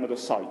match the name of the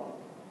site.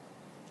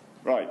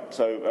 Right,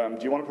 so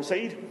do you want to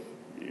proceed?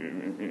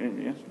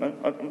 Yes,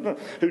 no?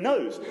 Who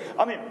knows?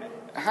 I mean,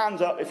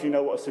 hands up if you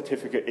know what a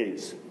certificate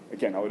is.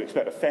 Again, I would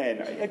expect a fair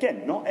name.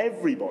 Again, not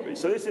everybody.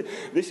 So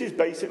this is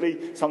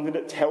basically something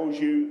that tells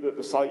you that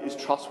the site is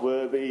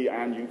trustworthy,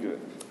 and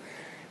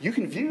you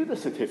can view the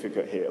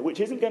certificate here, which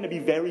isn't going to be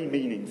very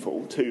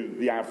meaningful to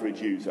the average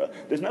user.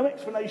 There's no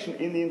explanation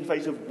in the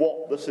interface of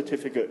what the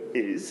certificate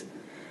is.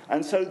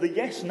 And so the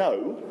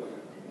yes-no,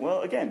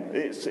 well, again,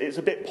 it's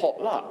a bit pot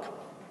luck.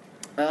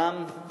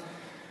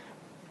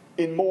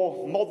 In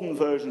more modern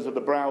versions of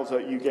the browser,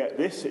 you get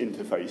this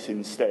interface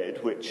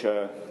instead, which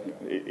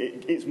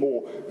it's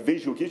more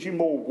visual, gives you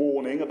more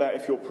warning about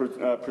if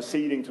you're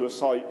proceeding to a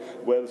site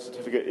where the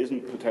certificate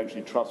isn't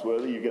potentially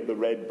trustworthy. You get the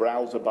red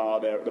browser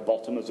bar there at the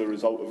bottom as a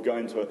result of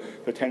going to a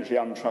potentially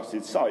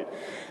untrusted site.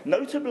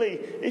 Notably,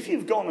 if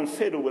you've gone and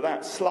fiddled with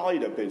that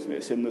slider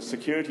business in the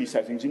security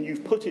settings and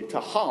you've put it to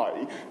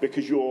high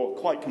because you're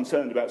quite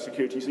concerned about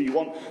security, so you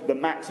want the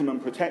maximum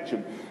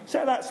protection,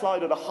 set that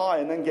slider to high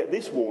and then get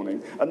this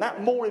warning, and that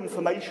more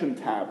information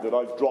tab that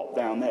I've dropped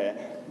down there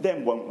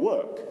then won't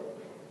work.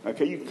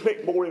 Okay, you can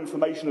click more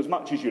information as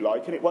much as you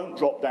like and it won't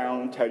drop down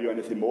and tell you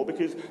anything more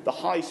because the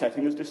high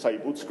setting has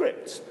disabled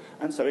scripts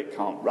and so it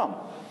can't run.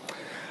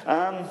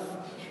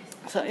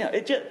 So yeah,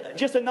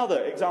 just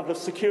another example of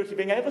security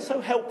being ever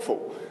so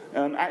helpful,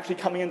 actually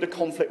coming into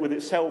conflict with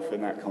itself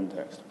in that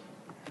context.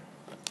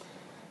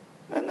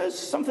 And there's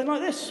something like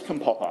this can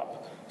pop up.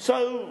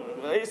 So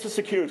it's a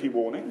security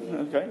warning,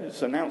 okay,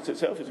 it's announced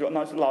itself, it's got a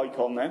nice little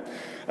icon there.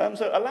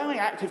 So allowing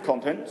active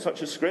content,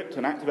 such as script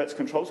and ActiveX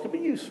controls, can be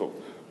useful.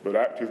 But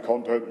active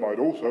content might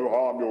also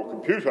harm your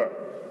computer.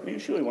 Are you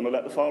sure you want to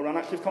let the file run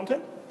active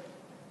content?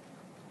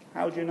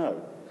 How do you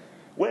know?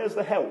 Where's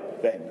the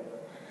help then?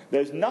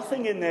 There's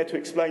nothing in there to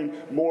explain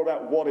more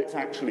about what it's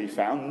actually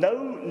found.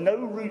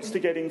 No routes to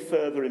getting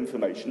further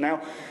information.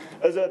 Now,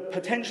 as a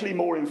potentially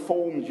more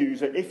informed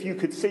user, if you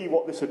could see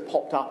what this had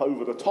popped up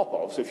over the top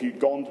of, so if you'd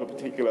gone to a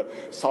particular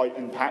site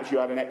and perhaps you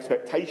had an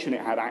expectation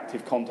it had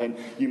active content,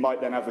 you might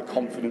then have the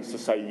confidence to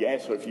say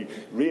yes, or if you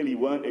really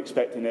weren't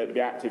expecting there to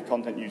be active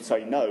content, you'd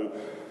say no.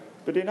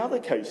 But in other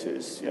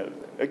cases,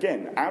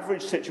 again,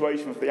 average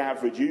situation for the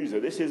average user,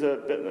 this is a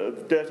bit of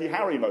a Dirty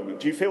Harry moment.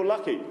 Do you feel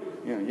lucky?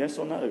 Yes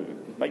or no?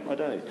 Make my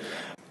day.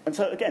 And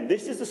so, again,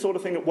 this is the sort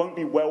of thing that won't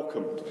be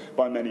welcomed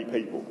by many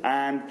people.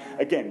 And,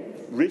 again,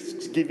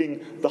 risks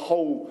giving the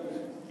whole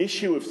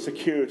issue of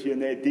security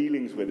and their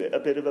dealings with it a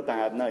bit of a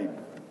bad name.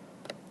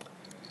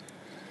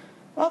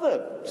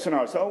 Other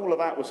scenarios, so all of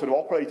that was sort of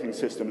operating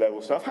system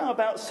level stuff. How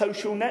about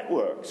social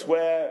networks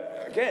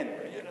where, again,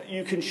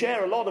 you can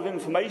share a lot of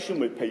information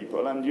with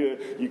people and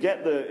you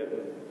get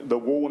the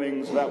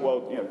warnings that,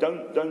 well,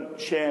 don't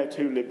share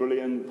too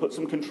liberally and put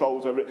some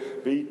controls over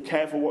it. Be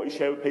careful what you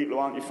share with people who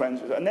aren't your friends.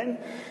 And then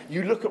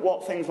you look at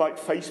what things like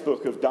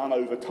Facebook have done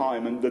over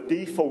time, and the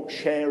default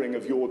sharing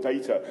of your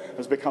data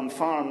has become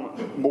far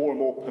more and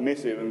more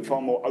permissive and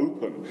far more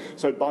open.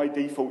 So by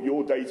default,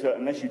 your data,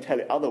 unless you tell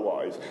it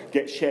otherwise,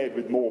 gets shared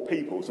with more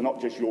people. So not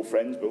just your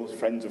friends, but also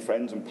friends of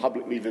friends and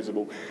publicly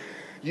visible.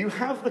 You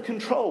have the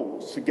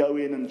controls to go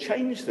in and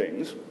change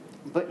things,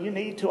 but you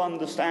need to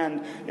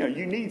understand,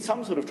 you need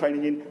some sort of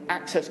training in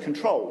access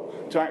control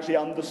to actually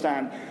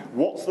understand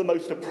what's the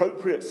most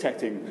appropriate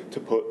setting to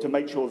put to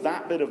make sure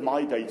that bit of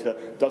my data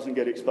doesn't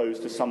get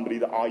exposed to somebody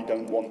that I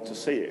don't want to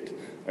see it.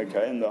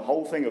 Okay, and the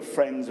whole thing of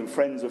friends and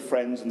friends of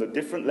friends and the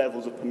different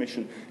levels of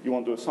permission you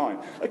want to assign.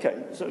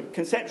 Okay, so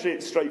conceptually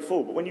it's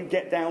straightforward, but when you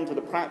get down to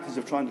the practice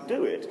of trying to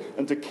do it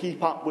and to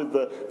keep up with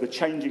the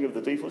changing of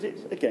the defaults,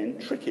 it's, again,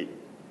 tricky.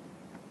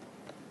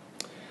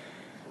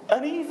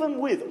 And even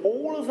with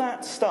all of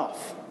that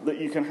stuff that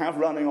you can have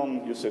running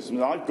on your systems,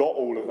 and I've got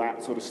all of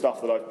that sort of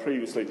stuff that I've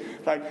previously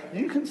flagged,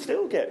 you can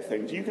still get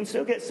things. You can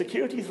still get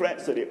security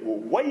threats that it will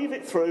wave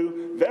it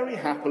through very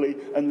happily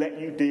and let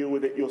you deal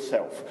with it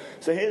yourself.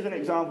 So here's an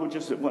example,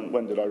 just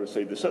when did I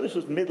receive this? So this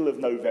was middle of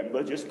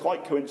November, just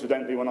quite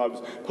coincidentally when I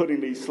was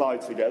putting these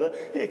slides together.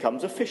 Here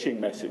comes a phishing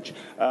message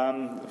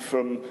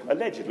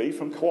allegedly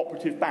from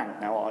Cooperative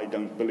Bank. Now, I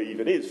don't believe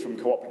it is from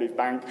Cooperative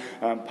Bank,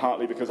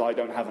 partly because I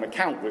don't have an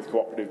account with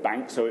Cooperative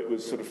Bank, so it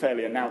was sort of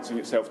fairly announcing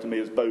itself to me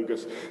as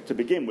bogus to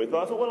begin with.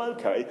 But I thought, well,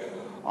 okay,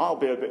 I'll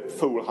be a bit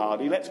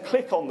foolhardy. Let's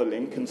click on the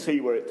link and see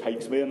where it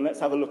takes me, and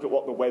let's have a look at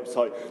what the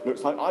website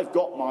looks like. I've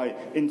got my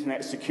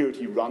internet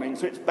security running,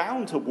 so it's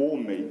bound to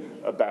warn me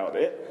about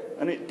it,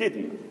 and it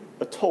didn't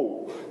at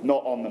all.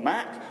 Not on the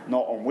Mac,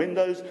 not on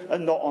Windows,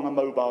 and not on a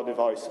mobile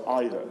device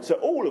either. So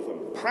all of them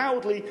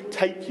proudly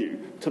take you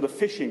to the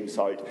phishing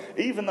site,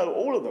 even though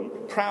all of them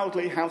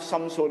proudly have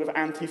some sort of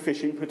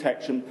anti-phishing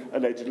protection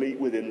allegedly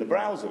within the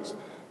browsers.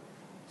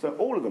 So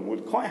all of them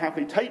would quite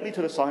happily take me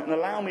to the site and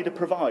allow me to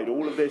provide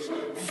all of this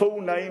full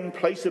name,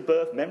 place of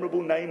birth,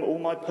 memorable name, all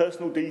my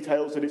personal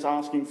details that it's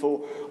asking for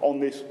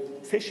on this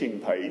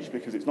phishing page,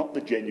 because it's not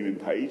the genuine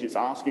page. It's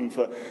asking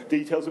for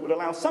details that would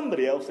allow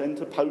somebody else then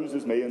to pose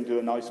as me and do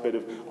a nice bit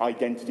of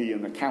identity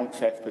and account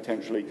theft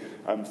potentially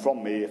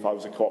from me if I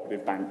was a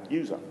Cooperative Bank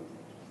user.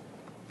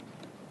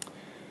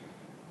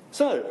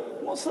 So,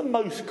 what's the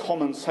most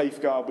common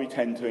safeguard we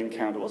tend to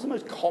encounter? What's the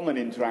most common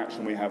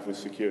interaction we have with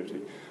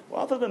security? Well,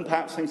 other than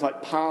perhaps things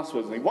like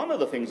passwords, one of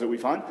the things that we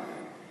find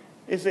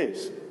is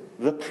this,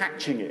 the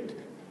patching it.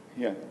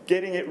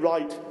 Getting it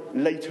right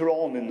later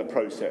on in the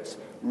process,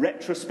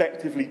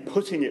 retrospectively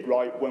putting it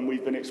right when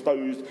we've been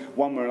exposed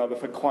one way or another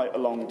for quite a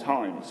long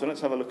time. So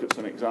let's have a look at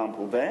some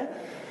example there.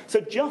 So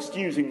just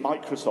using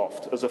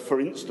Microsoft as a for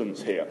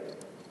instance here,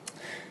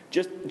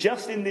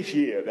 Just in this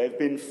year, there have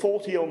been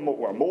 40 or more,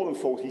 well, more than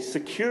 40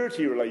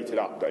 security-related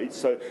updates,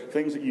 so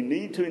things that you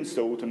need to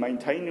install to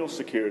maintain your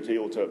security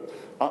or to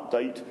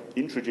update,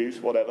 introduce,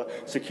 whatever,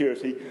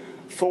 security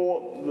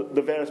for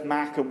the various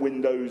Mac and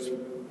Windows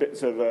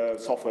bits of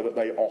software that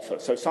they offer.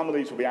 So some of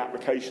these will be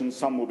applications,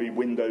 some will be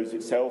Windows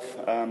itself.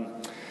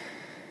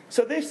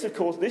 So this, of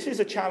course, this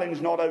is a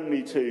challenge not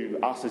only to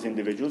us as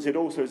individuals, it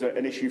also is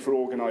an issue for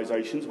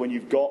organisations when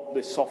you've got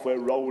this software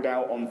rolled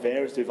out on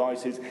various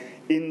devices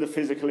in the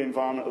physical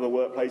environment of the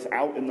workplace,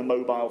 out in the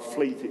mobile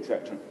fleet,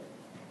 etc.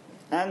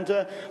 And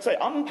say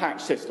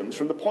unpatched systems,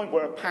 from the point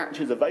where a patch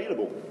is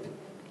available,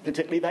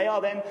 particularly, they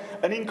are then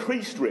an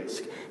increased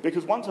risk,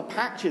 because once a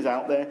patch is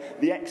out there,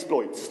 the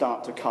exploits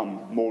start to come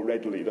more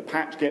readily. The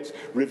patch gets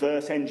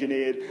reverse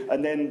engineered,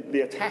 and then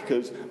the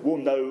attackers will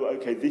know,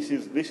 okay, this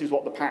is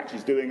what the patch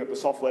is doing at the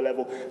software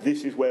level,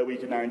 this is where we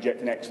can now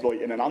inject an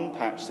exploit in an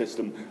unpatched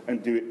system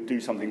and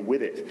do something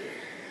with it.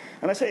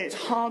 And I say it's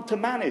hard to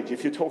manage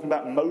if you're talking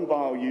about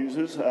mobile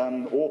users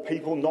or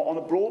people not on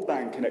a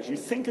broadband connection. You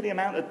think of the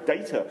amount of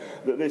data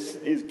that this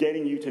is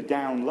getting you to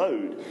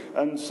download.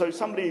 And so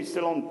somebody who's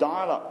still on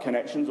dial-up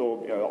connections or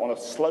on a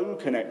slow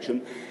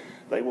connection,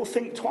 they will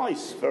think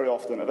twice very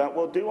often about,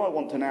 well, do I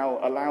want to now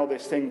allow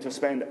this thing to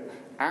spend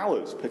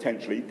hours,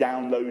 potentially,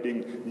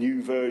 downloading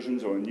new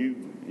versions or a new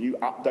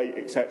update,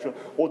 etc.,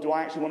 or do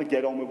I actually want to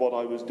get on with what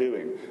I was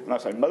doing? And I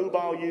say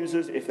mobile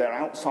users, if they're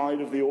outside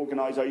of the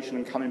organisation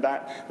and coming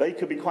back, they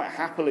could be quite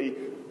happily,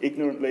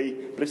 ignorantly,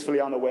 blissfully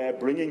unaware,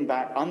 bringing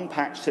back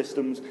unpatched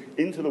systems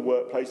into the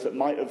workplace that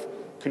might have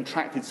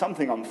contracted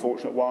something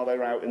unfortunate while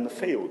they're out in the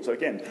field. So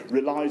again,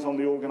 relies on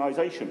the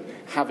organisation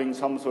having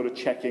some sort of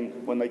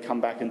checking when they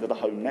come back into the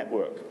home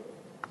network.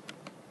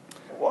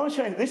 What I'm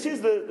showing, this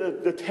is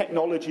the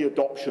technology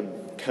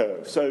adoption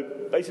curve. So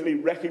basically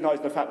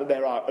recognizing the fact that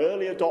there are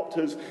early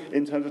adopters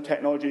in terms of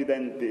technology,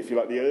 then, if you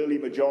like, the early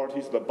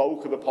majorities, the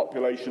bulk of the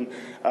population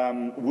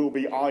will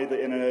be either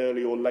in an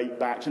early or late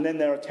batch. And then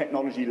there are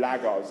technology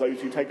laggards, those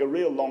who take a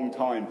real long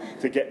time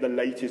to get the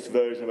latest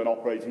version of an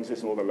operating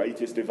system or the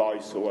latest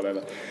device or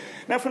whatever.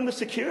 Now, from the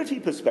security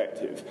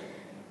perspective,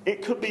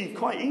 it could be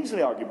quite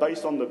easily argued,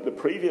 based on the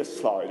previous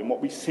slide and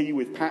what we see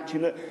with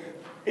patching, that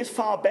it's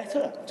far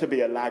better to be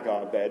a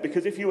laggard there,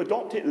 because if you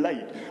adopt it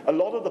late, a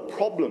lot of the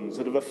problems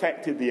that have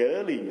affected the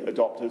early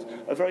adopters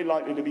are very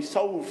likely to be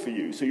solved for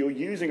you. So you're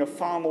using a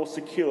far more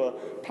secure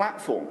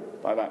platform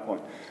by that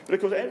point. But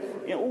of course,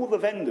 all the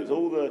vendors,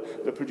 all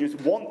the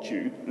producers want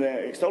you,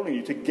 they're extolling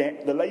you to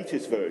get the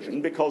latest version,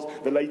 because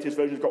the latest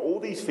version's got all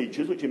these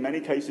features, which in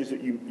many cases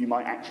that you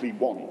might actually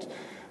want.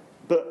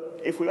 But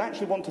if we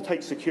actually want to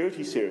take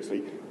security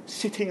seriously,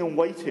 sitting and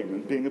waiting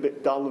and being a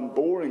bit dull and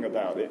boring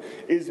about it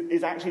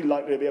is actually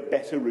likely to be a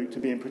better route to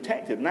being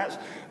protected. And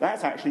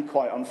that's actually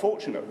quite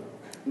unfortunate.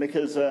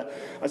 Because,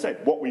 I say,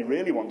 what we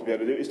really want to be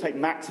able to do is take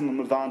maximum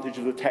advantage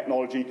of the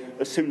technology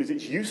as soon as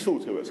it's useful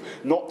to us,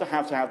 not to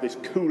have this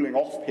cooling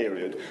off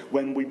period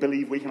when we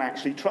believe we can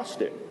actually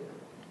trust it.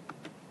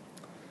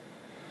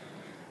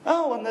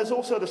 Oh, and there's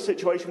also the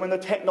situation when the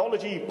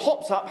technology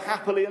pops up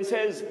happily and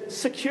says,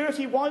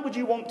 security, why would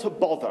you want to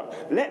bother?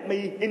 Let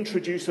me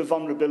introduce a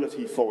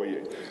vulnerability for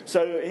you.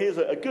 So here's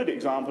a good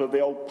example of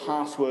the old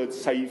password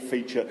save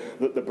feature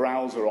that the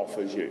browser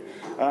offers you,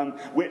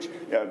 which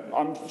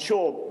I'm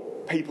sure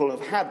people have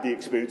had the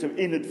experience of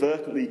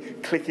inadvertently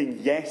clicking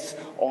yes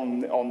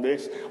on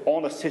this,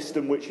 on a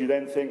system which you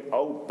then think,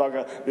 oh,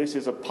 bugger, this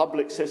is a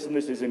public system,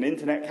 this is an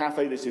internet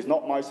cafe, this is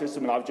not my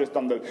system, and I've just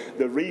done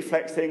the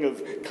reflex thing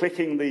of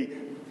clicking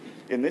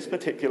in this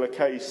particular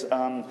case,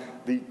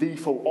 the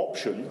default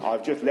option.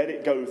 I've just let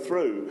it go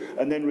through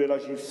and then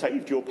realised you've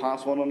saved your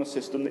password on a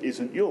system that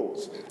isn't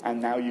yours.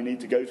 And now you need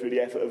to go through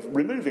the effort of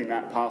removing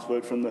that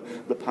password from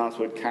the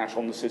password cache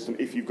on the system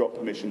if you've got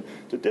permission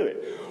to do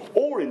it.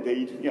 Or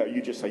indeed,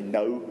 you just say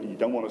no, and you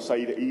don't want to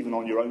save it even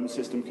on your own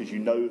system because you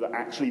know that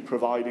actually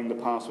providing the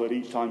password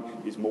each time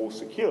is more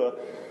secure.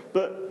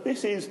 But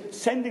this is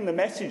sending the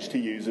message to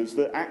users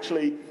that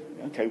actually,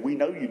 okay, we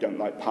know you don't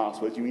like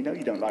passwords, we know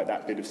you don't like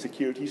that bit of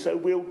security, so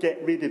we'll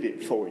get rid of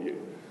it for you.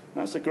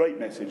 That's a great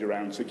message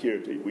around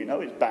security. We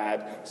know it's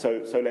bad,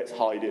 so let's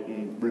hide it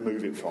and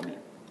remove it from you.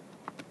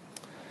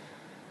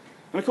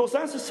 And of course,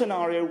 that's a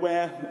scenario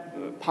where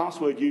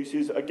password use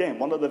is, again,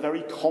 one of the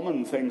very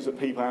common things that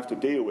people have to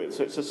deal with.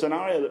 So it's a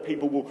scenario that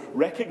people will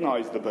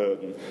recognise the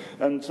burden.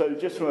 And so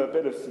just from a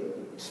bit of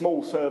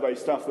small survey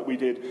stuff that we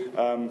did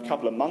a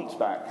couple of months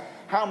back,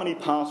 how many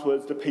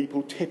passwords do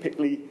people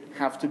typically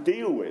have to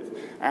deal with?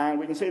 And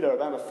we can see that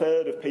about a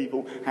third of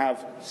people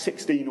have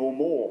 16 or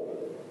more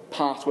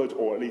passwords,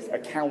 or at least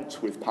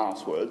accounts with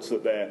passwords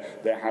that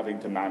they're having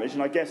to manage.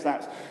 And I guess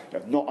that's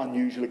not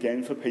unusual,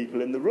 again, for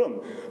people in the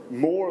room.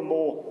 More and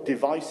more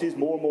devices,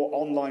 more and more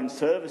online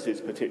services,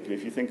 particularly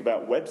if you think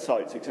about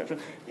websites, etc.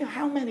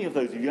 How many of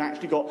those have you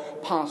actually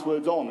got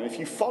passwords on? And if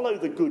you follow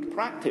the good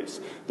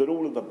practice that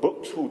all of the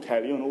books will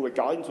tell you and all the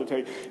guidance will tell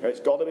you, it's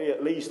got to be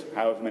at least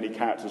however many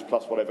characters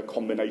plus whatever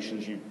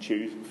combinations you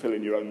choose, fill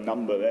in your own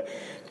number there.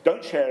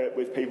 Don't share it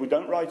with people,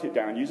 don't write it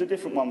down, use a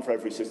different one for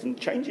every system,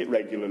 change it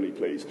regularly,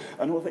 please.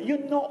 And all that.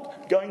 You're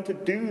not going to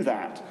do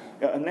that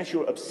unless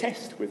you're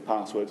obsessed with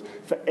passwords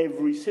for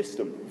every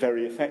system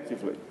very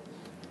effectively,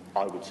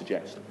 I would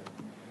suggest.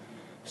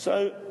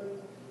 So,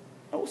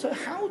 also,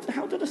 how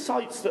do the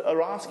sites that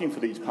are asking for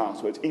these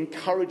passwords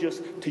encourage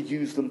us to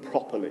use them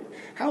properly?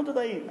 How do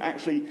they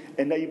actually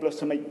enable us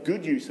to make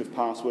good use of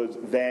passwords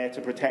there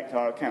to protect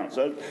our accounts?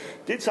 So,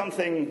 did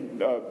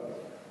something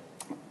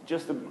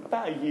just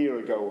about a year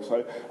ago or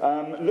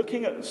so,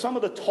 looking at some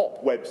of the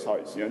top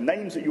websites,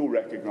 names that you'll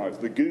recognise,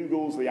 the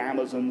Googles, the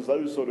Amazons,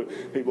 those sort of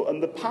people,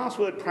 and the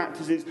password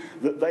practices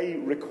that they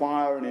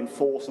require and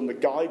enforce and the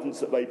guidance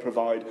that they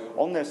provide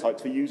on their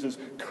sites for users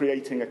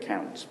creating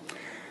accounts.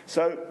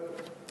 So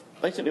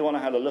basically what I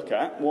had a look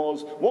at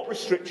was what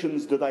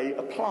restrictions do they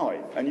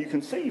apply? And you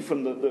can see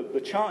from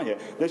the chart here,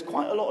 there's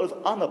quite a lot of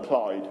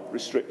unapplied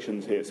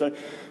restrictions here. So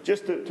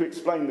just to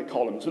explain the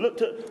columns, we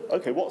looked at,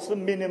 okay, what's the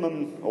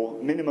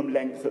minimum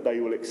length that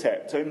they will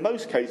accept? So in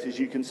most cases,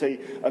 you can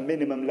see a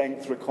minimum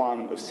length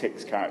requirement of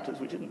 6 characters,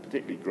 which isn't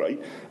particularly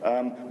great.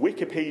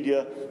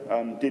 Wikipedia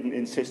didn't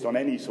insist on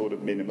any sort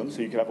of minimum,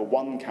 so you could have a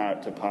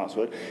 1-character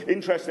password.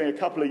 Interestingly, a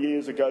couple of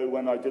years ago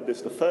when I did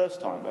this the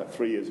first time, about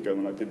 3 years ago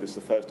when I did this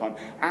the first time,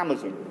 Amazon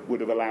Amazon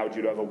would have allowed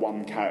you to have a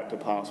one-character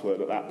password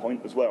at that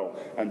point as well,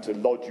 and to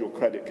lodge your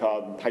credit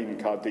card and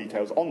payment card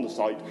details on the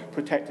site,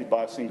 protected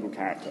by a single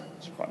character.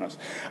 It's quite nice.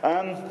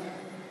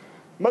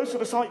 Most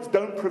of the sites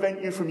don't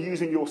prevent you from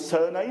using your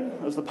surname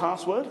as the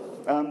password.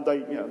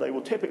 They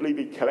will typically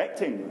be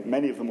collecting,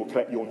 many of them will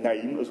collect your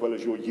name as well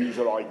as your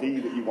user ID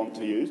that you want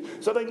to use.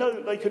 So they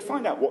know they could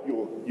find out what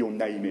your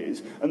name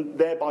is and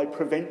thereby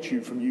prevent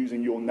you from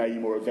using your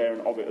name or a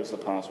variant of it as the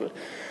password.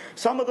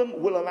 Some of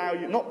them will allow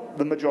you, not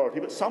the majority,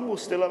 but some will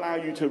still allow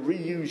you to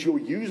reuse your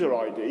user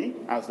ID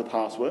as the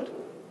password.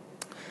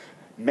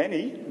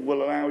 Many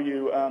will allow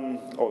you,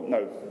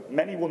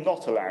 many will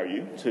not allow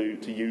you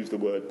to use the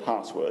word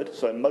password.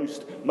 So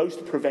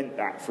most prevent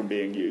that from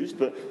being used,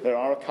 but there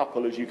are a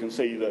couple, as you can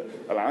see, that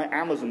allow it.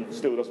 Amazon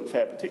still doesn't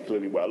fare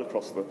particularly well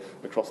across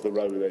the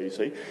row there, you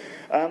see.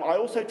 I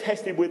also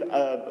tested with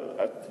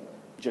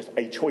just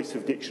a choice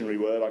of dictionary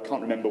word. I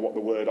can't remember what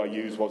the word I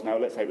used was now.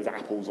 Let's say it was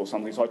apples or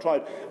something. So I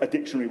tried a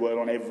dictionary word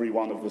on every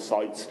one of the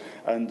sites,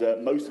 and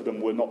most of them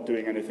were not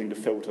doing anything to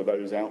filter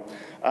those out.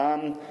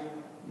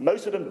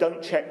 Most of them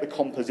don't check the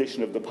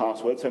composition of the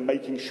password, so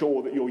making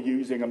sure that you're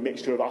using a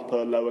mixture of upper,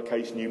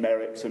 lowercase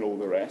numerics and all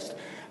the rest.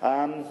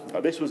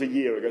 This was a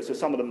year ago, so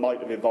some of them might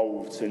have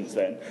evolved since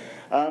then.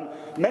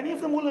 Many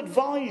of them will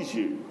advise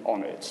you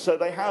on it. So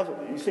they have,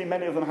 you see,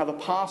 many of them have a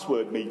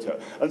password meter.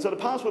 And so the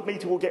password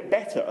meter will get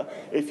better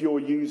if you're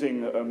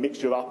using a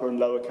mixture of upper and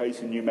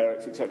lowercase and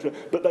numerics, etc.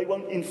 But they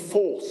won't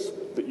enforce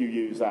that you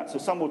use that. So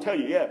some will tell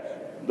you, yeah,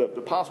 the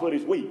password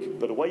is weak,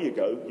 but away you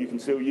go, you can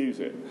still use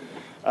it.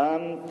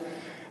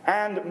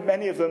 And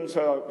many of them,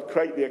 so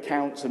create the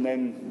accounts and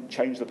then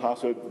change the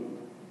password.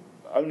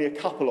 Only a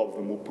couple of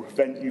them will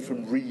prevent you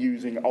from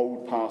reusing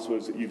old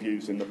passwords that you've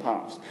used in the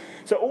past.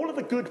 So all of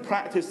the good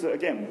practice that,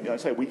 again, I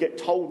say we get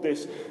told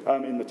this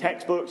in the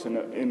textbooks and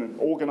in an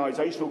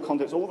organizational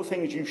context, all the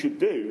things you should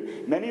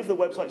do, many of the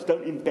websites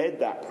don't embed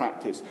that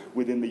practice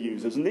within the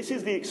users. And this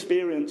is the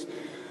experience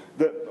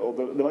or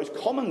the most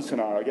common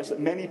scenario, I guess, that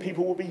many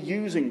people will be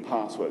using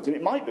passwords. And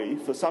it might be,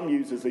 for some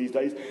users these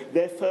days,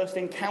 their first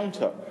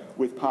encounter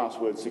with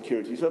password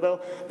security. So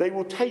they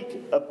will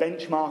take a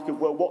benchmark of,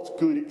 well, what's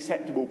good,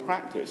 acceptable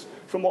practice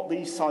from what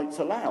these sites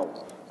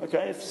allow.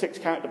 Okay, if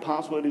 6-character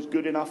password is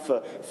good enough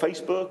for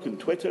Facebook and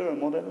Twitter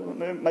and whatever,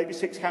 maybe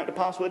 6-character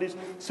password is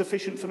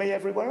sufficient for me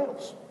everywhere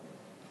else.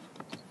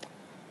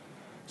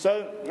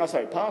 So, I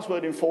say,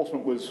 password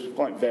enforcement was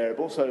quite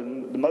variable. So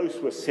the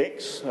most were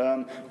 6.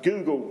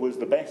 Google was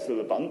the best of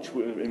the bunch,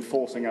 with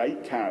enforcing an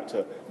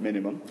 8-character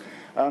minimum.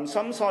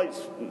 Some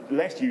sites,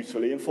 less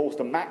usefully, enforced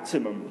a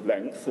maximum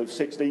length of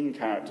 16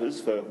 characters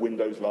for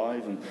Windows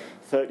Live and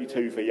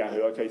 32 for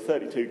Yahoo. Okay,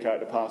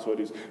 32-character password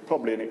is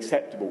probably an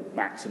acceptable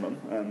maximum.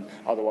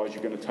 Otherwise,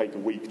 you're going to take a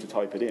week to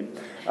type it in.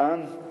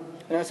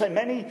 And I say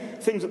many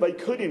things that they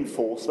could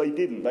enforce, they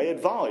didn't. They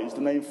advised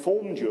and they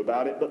informed you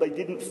about it, but they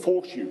didn't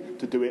force you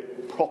to do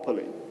it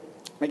properly.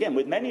 Again,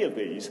 with many of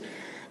these,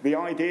 the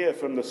idea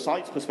from the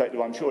site's perspective,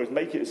 I'm sure, is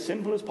make it as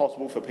simple as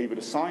possible for people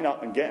to sign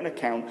up and get an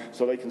account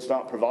so they can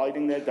start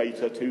providing their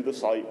data to the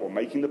site or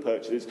making the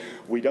purchases.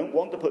 We don't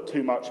want to put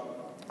too much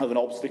of an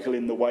obstacle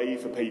in the way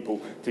for people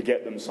to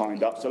get them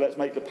signed up, so let's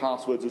make the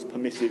passwords as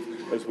permissive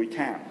as we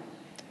can.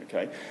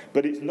 Okay?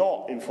 But it's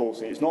not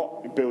enforcing, it's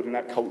not building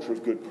that culture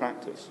of good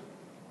practice.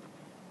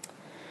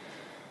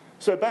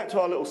 So back to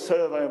our little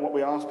survey and what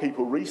we asked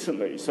people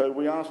recently. So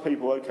we asked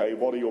people, okay,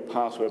 what are your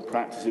password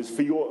practices?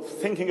 For your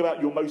thinking about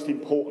your most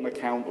important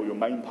account or your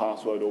main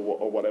password or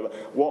whatever,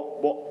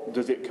 what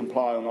does it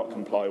comply or not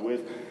comply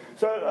with?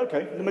 So,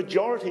 okay, the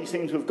majority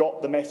seem to have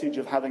got the message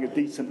of having a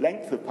decent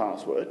length of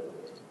password,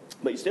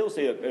 but you still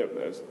see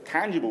a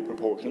tangible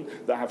proportion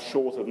that have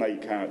shorter than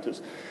 8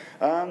 characters.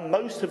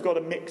 Most have got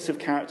a mix of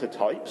character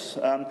types.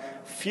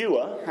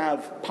 Fewer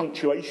have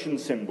punctuation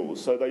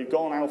symbols, so they've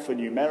gone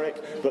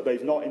alphanumeric, but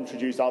they've not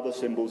introduced other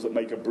symbols that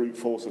make a brute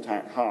force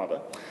attack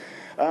harder.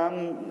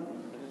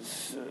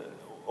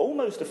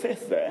 Almost a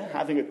fifth there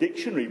having a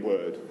dictionary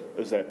word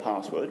as their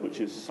password,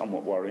 which is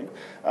somewhat worrying.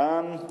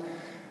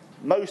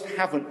 Most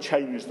haven't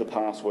changed the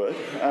password,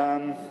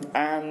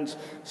 and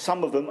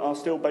some of them are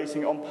still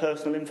basing it on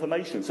personal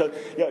information. So,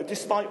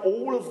 despite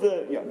all of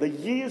the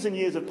years and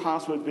years of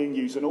passwords being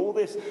used and all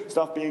this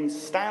stuff being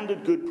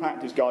standard good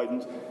practice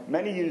guidance,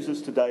 many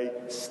users today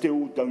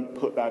still don't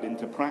put that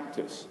into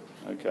practice.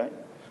 Okay?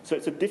 So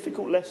it's a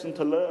difficult lesson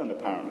to learn,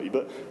 apparently,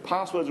 but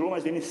passwords are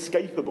almost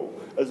inescapable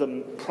as a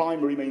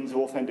primary means of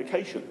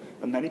authentication,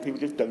 and many people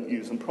just don't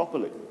use them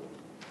properly.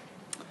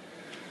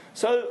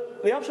 So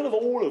the upshot of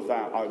all of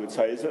that, I would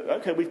say, is that,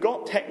 okay, we've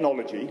got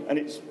technology, and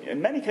in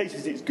many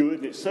cases it's good,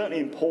 and it's certainly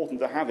important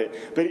to have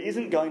it, but it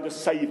isn't going to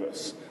save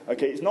us.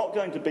 Okay, it's not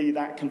going to be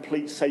that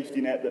complete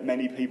safety net that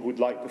many people would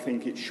like to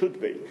think it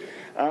should be.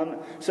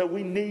 So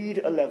we need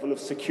a level of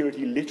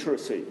security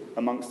literacy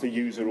amongst the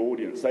user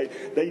audience.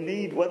 They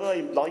need, whether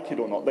they like it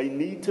or not, they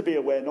need to be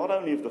aware not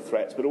only of the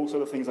threats, but also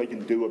the things they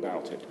can do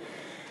about it.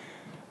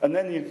 And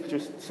then you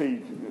just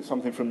see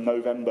something from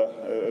November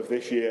of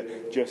this year.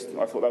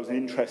 I thought that was an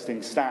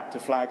interesting stat to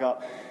flag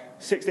up.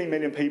 16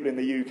 million people in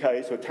the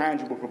UK, so a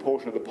tangible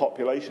proportion of the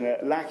population, are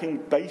lacking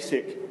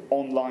basic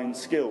online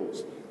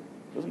skills.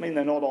 Doesn't mean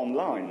they're not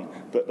online,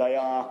 but they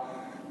are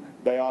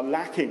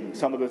lacking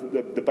some of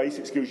the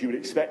basic skills you would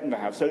expect them to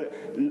have. So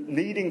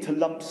needing to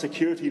lump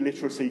security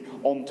literacy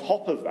on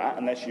top of that,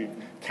 unless you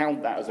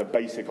count that as a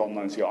basic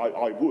online skill,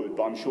 I would,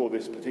 but I'm sure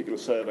this particular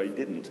survey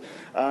didn't.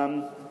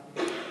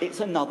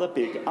 It's another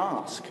big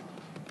ask.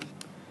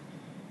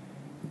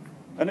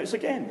 And it's,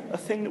 again, a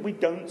thing that we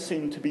don't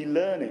seem to be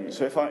learning.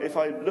 So if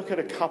I look at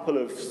a couple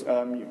of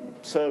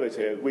surveys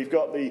here, we've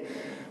got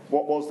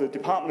what was the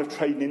Department of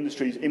Trade and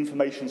Industry's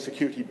Information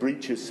Security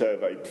Breaches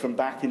Survey from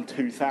back in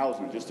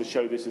 2000, just to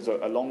show this is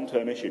a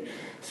long-term issue.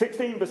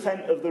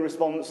 16% of the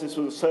respondents, this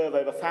was a survey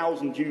of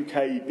 1,000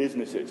 UK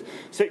businesses,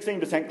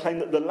 16%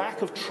 claimed that the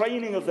lack of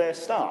training of their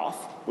staff,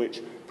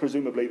 which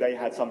presumably they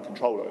had some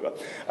control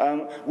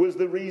over, was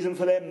the reason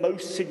for their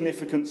most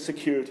significant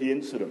security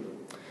incident.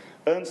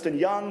 Ernst &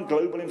 Young,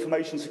 Global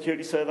Information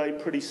Security Survey,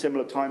 pretty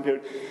similar time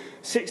period,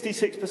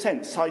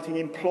 66% citing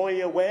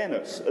employee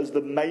awareness as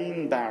the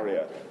main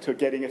barrier to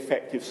getting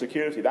effective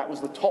security. That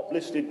was the top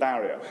listed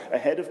barrier,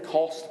 ahead of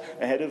cost,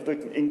 ahead of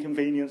the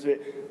inconvenience of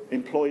it,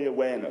 employee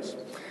awareness.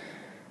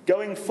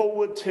 Going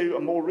forward to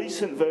a more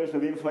recent version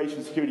of the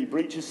Information Security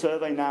Breaches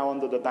Survey, now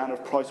under the banner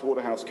of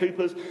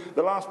PricewaterhouseCoopers,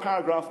 the last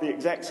paragraph of the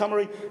exec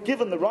summary,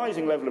 given the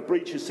rising level of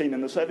breaches seen in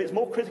the survey, it's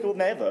more critical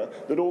than ever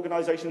that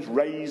organisations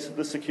raise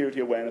the security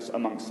awareness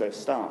amongst their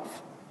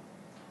staff.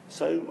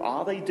 So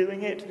are they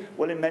doing it?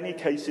 Well, in many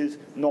cases,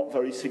 not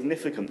very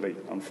significantly,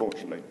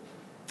 unfortunately.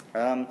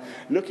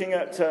 Looking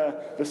at the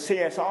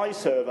CSI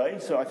survey,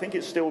 so I think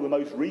it's still the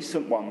most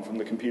recent one from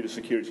the Computer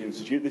Security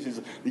Institute, this is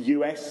the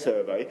US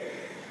survey.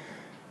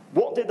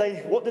 What did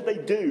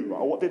they do,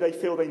 or what did they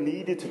feel they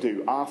needed to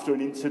do after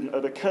an incident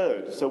had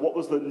occurred? So what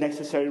was the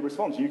necessary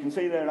response? You can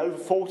see there in over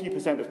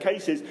 40% of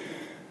cases,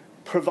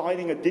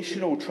 providing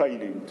additional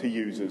training to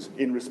users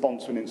in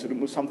response to an incident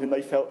was something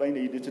they felt they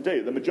needed to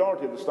do. The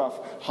majority of the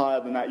stuff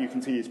higher than that you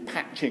can see is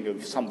patching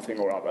of something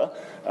or other,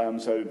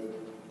 so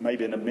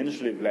maybe an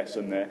administrative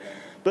lesson there.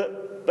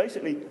 But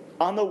basically,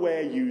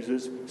 unaware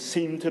users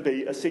seem to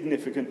be a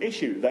significant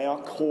issue. They are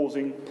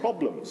causing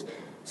problems.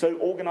 So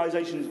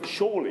organisations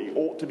surely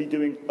ought to be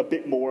doing a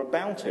bit more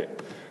about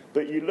it.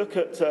 But you look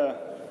at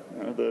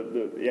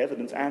the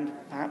evidence, and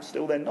perhaps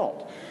still they're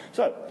not.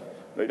 So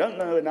they don't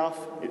know enough.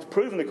 It's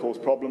proven to cause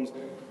problems.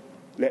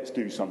 Let's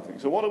do something.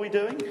 So what are we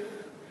doing?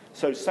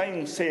 So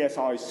same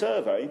CSI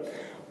survey.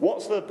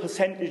 What's the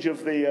percentage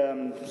of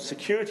the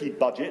security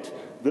budget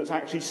that's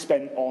actually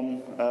spent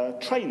on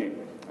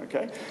training?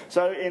 Okay,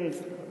 so in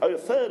a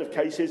third of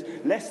cases,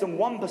 less than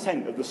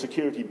 1% of the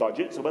security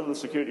budget, so whether the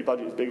security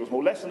budget is big or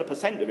small, less than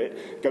 1% of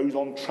it goes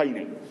on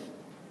training.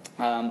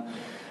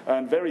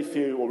 And very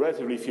few, or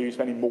relatively few,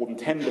 spending more than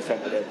 10%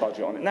 of their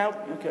budget on it. Now,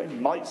 okay, you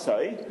might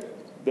say,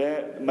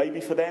 maybe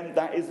for them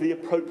that is the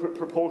appropriate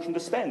proportion to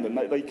spend, and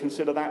they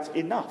consider that's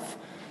enough.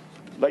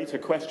 Later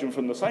question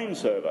from the same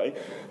survey,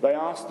 they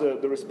asked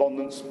the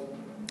respondents,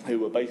 who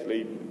were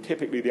basically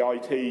typically the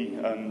IT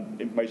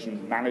and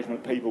information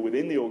management people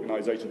within the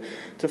organisation,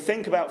 to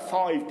think about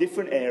 5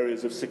 different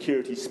areas of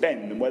security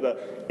spend and whether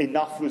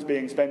enough was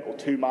being spent or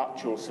too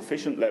much or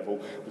sufficient level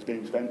was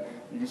being spent.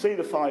 You can see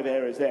the 5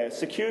 areas there.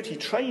 Security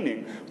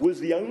training was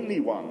the only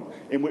one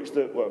in which,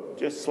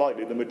 just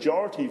slightly, the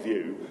majority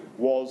view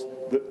was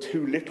that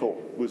too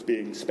little was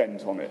being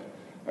spent on it.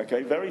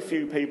 Okay, very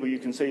few people you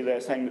can see there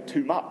saying that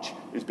too much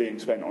is being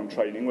spent on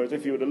training, whereas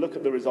if you were to look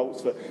at the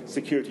results for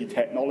security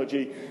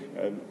technology,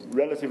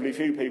 relatively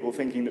few people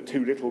thinking that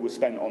too little was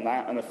spent on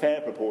that, and a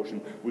fair proportion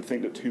would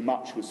think that too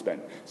much was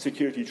spent.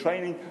 Security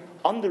training,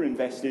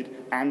 underinvested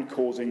and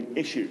causing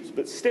issues.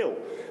 But still,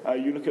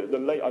 you look at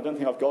I don't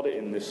think I've got it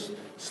in this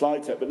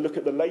slide set, but look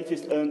at the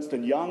latest Ernst &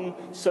 Young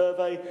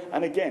survey,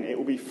 and again, it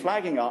will be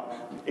flagging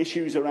up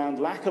issues around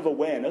lack of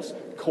awareness,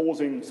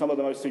 causing some of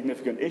the most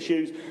significant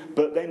issues,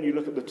 but then you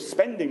look at the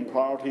spending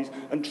priorities,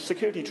 and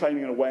security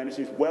training and awareness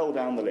is well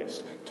down the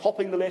list.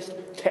 Topping the list,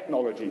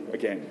 technology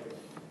again.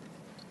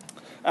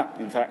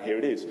 In fact, here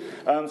it is.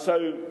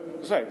 So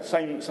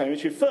same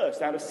issue.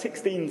 First, out of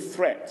 16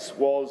 threats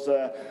was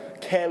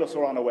careless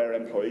or unaware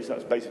employees.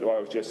 That's basically what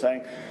I was just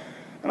saying.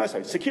 And I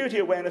say security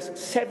awareness,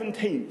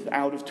 17th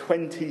out of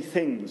 20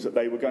 things that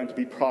they were going to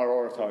be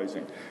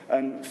prioritising.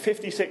 And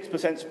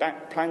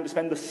 56% plan to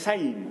spend the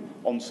same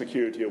on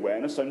security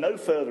awareness, so no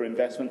further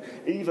investment,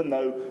 even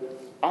though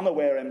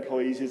unaware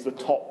employees is the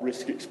top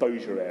risk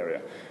exposure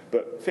area.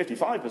 But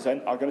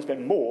 55% are going to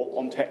spend more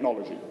on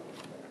technology.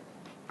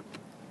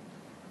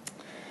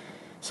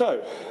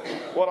 So,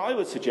 what I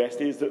would suggest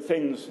is that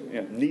things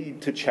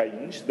need to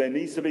change. There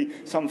needs to be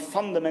some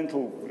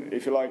fundamental,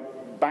 if you like,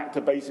 back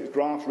to basics,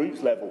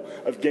 grassroots level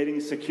of getting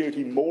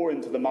security more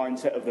into the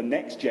mindset of the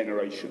next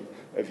generation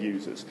of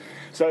users.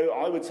 So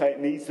I would say it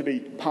needs to be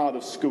part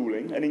of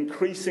schooling, and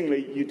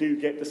increasingly you do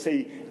get to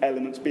see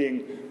elements being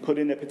put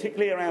in there,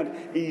 particularly around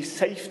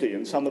e-safety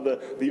and some of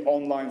the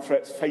online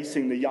threats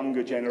facing the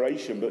younger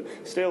generation, but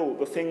still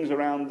the things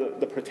around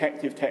the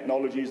protective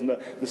technologies and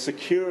the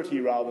security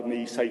rather than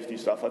the e-safety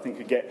stuff I think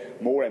could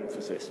get more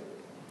emphasis.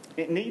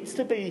 It needs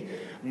to be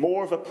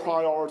more of a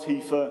priority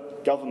for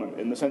government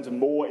in the sense of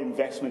more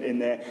investment in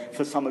there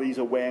for some of these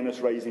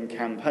awareness-raising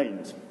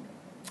campaigns.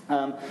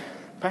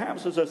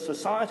 Perhaps as a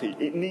society,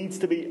 it needs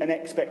to be an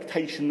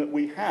expectation that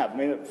we have. I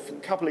mean, a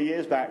couple of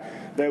years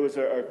back, there was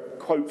a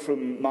quote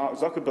from Mark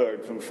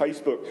Zuckerberg from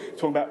Facebook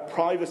talking about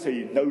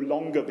privacy no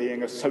longer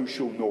being a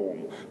social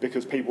norm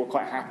because people were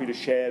quite happy to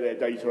share their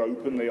data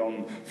openly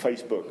on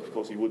Facebook. Of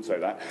course, he would say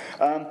that.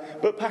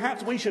 But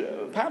perhaps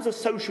a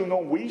social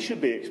norm we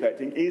should be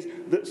expecting is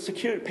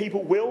that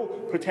people will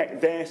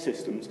protect their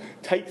systems,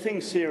 take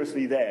things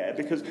seriously there,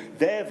 because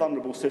their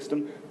vulnerable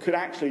system could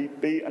actually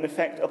be an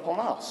effect upon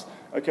us.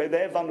 Okay,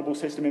 their vulnerable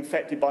system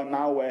infected by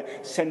malware,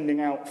 sending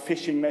out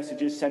phishing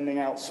messages, sending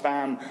out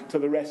spam to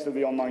the rest of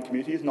the online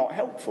community is not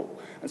helpful.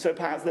 And so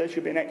perhaps there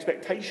should be an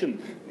expectation,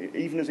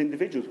 even as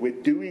individuals,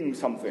 we're doing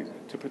something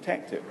to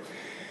protect it.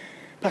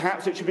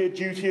 Perhaps it should be a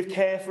duty of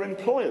care for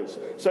employers.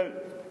 So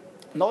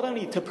not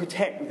only to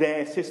protect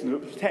their system,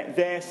 but protect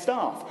their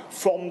staff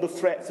from the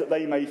threats that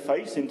they may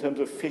face in terms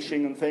of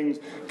phishing and things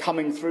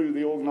coming through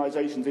the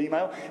organisation's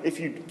email.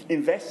 If you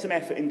invest some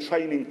effort in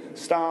training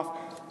staff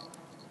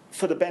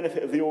for the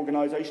benefit of the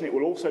organisation, it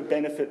will also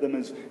benefit them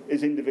as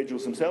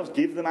individuals themselves.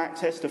 Give them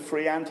access to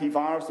free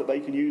antivirus that they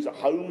can use at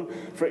home,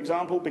 for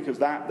example, because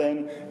that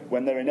then,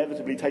 when they're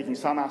inevitably taking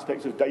some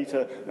aspects of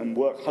data and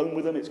work home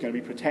with them, it's going to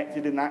be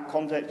protected in that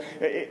context.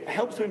 It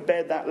helps to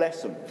embed that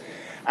lesson.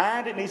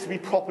 And it needs to be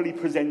properly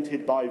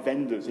presented by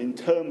vendors in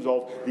terms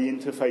of the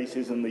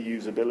interfaces and the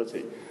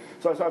usability.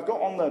 So I've got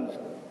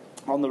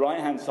on the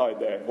right-hand side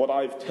there, what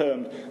I've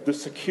termed the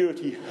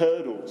security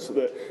hurdles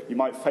that you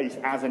might face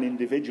as an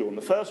individual. And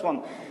the first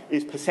one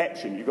is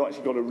perception. You've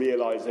actually got to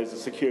realise there's a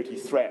security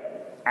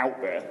threat out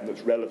there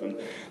that's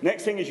relevant.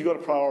 Next thing is you've got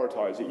to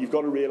prioritise it. You've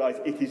got to realise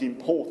it is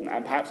important,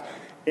 and perhaps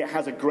it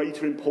has a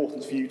greater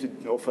importance for you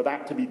or for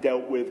that to be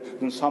dealt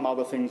with than some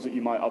other things that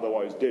you might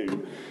otherwise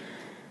do.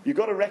 You've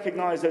got to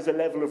recognise there's a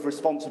level of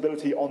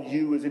responsibility on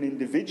you as an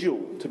individual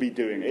to be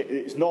doing it.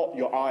 It's not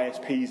your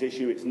ISP's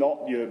issue, it's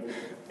not your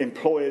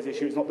employer's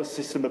issue, it's not the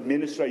system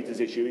administrator's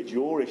issue, it's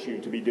your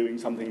issue to be doing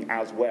something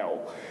as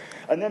well.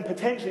 And then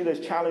potentially there's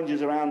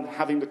challenges around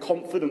having the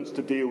confidence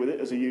to deal with it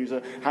as a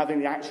user, having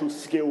the actual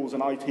skills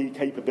and IT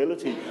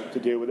capability to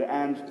deal with it,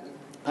 and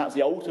perhaps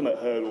the ultimate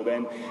hurdle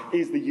then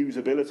is the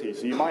usability.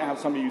 So you might have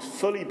somebody who's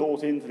fully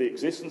bought into the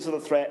existence of the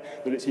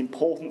threat, that it's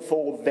important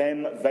for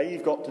them,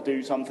 they've got to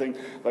do something,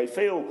 they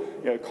feel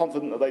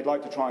confident that they'd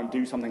like to try and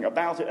do something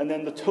about it, and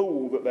then the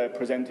tool that they're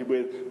presented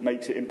with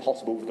makes it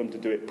impossible for them to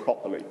do it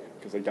properly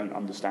because they don't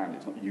understand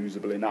it's not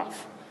usable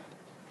enough.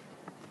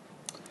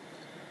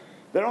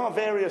 There are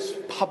various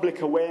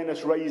public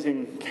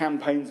awareness-raising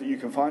campaigns that you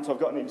can find. So I've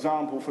got an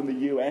example from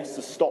the US,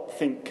 the Stop,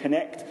 Think,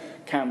 Connect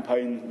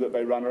campaign that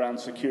they run around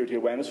security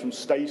awareness from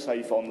Stay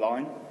Safe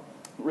Online.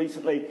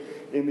 Recently,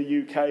 in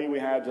the UK, we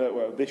had,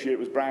 this year it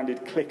was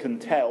branded Click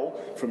and Tell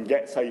from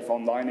Get Safe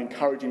Online,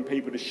 encouraging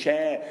people to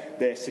share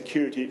their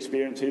security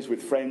experiences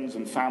with friends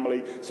and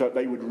family so that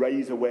they would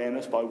raise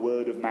awareness by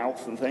word of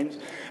mouth and things.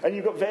 And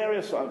you've got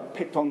various, I've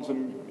picked on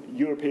some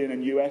European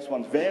and US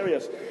ones,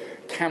 various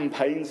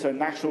campaigns, so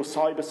National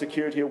Cyber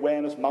Security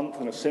Awareness Month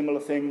and a similar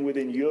thing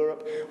within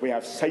Europe. We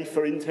have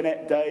Safer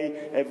Internet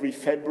Day every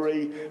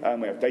February,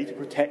 we have Data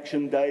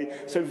Protection Day.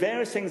 So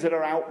various things that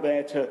are out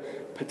there to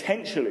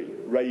potentially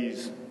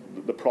raise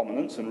the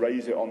prominence and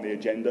raise it on the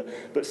agenda,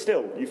 but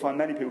still, you find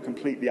many people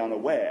completely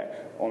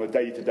unaware on a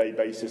day-to-day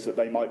basis that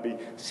they might be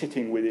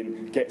sitting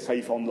within Get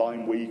Safe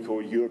Online Week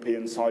or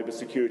European Cyber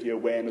Security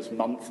Awareness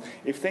Month.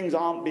 If things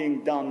aren't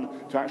being done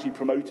to actually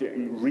promote it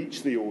and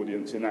reach the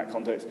audience in that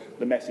context,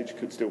 the message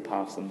could still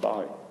pass them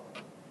by.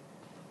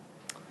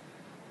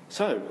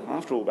 So,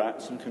 after all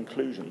that, some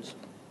conclusions.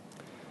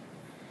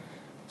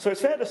 So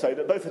it's fair to say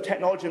that both the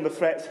technology and the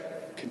threats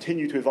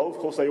continue to evolve.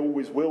 Of course, they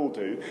always will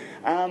do.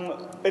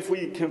 If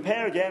we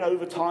compare again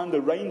over time,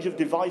 the range of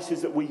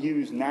devices that we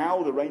use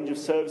now, the range of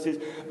services,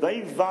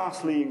 they've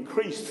vastly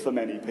increased for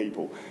many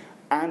people.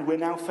 And we're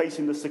now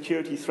facing the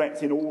security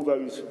threats in all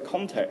those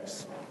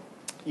contexts.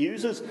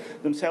 Users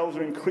themselves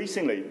are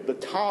increasingly the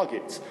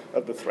targets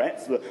of the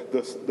threats,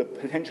 the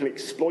potentially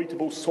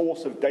exploitable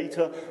source of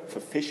data for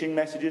phishing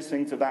messages,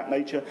 things of that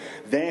nature.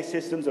 Their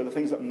systems are the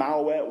things that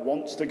malware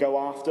wants to go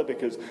after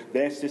because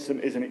their system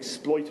is an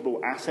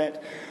exploitable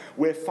asset.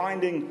 We're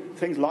finding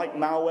things like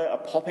malware are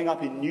popping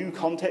up in new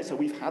contexts, so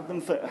we've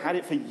had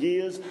it for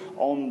years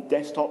on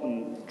desktop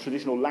and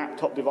traditional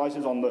laptop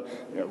devices, on the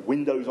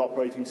Windows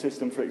operating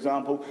system, for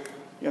example.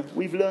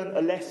 We've learned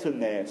a lesson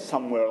there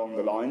somewhere along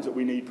the lines that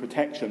we need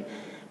protection.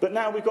 But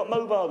now we've got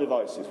mobile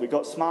devices, we've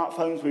got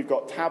smartphones, we've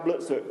got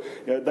tablets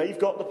that they've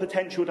got the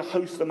potential to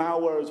host the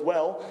malware as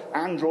well,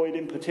 Android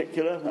in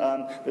particular.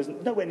 There's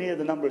nowhere near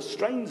the number of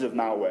strains of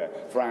malware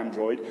for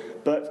Android,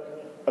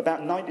 but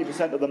about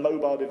 90% of the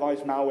mobile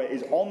device malware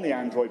is on the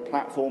Android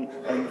platform,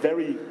 and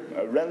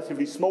a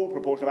relatively small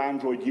proportion of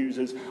Android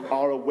users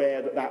are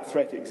aware that that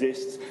threat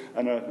exists,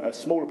 and a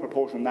smaller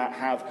proportion of that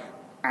have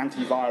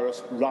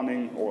antivirus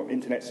running or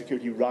internet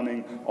security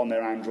running on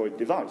their Android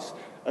device.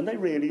 And they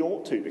really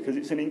ought to, because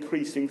it's an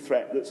increasing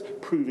threat that's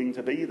proving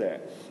to be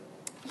there.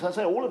 So I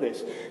say all of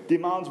this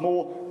demands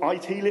more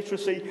IT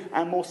literacy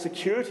and more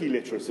security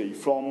literacy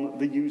from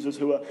the users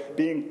who are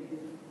being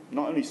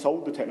not only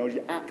sold the technology,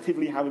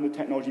 actively having the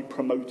technology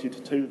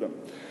promoted to them.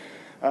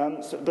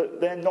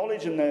 But their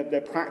knowledge and their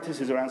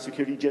practices around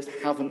security just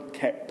haven't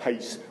kept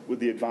pace with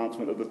the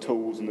advancement of the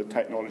tools and the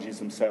technologies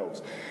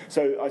themselves.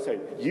 So I say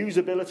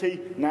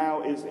usability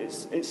now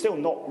it's still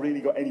not really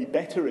got any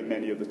better in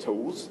many of the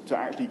tools to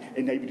actually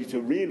enable you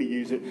to really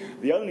use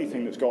it. The only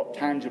thing that's got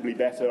tangibly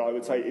better, I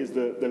would say, is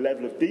the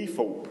level of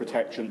default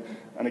protection.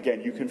 And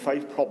again, you can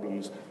face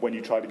problems when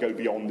you try to go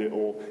beyond it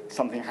or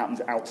something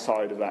happens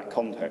outside of that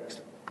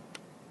context.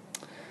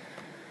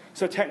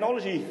 So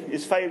technology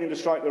is failing to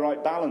strike the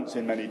right balance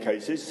in many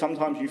cases.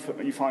 Sometimes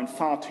you find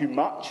far too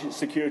much,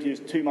 security is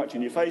too much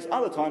in your face.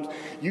 Other times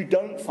you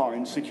don't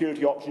find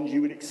security options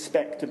you would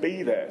expect to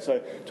be there.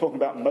 So talking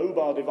about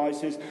mobile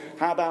devices,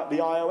 how about the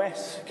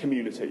iOS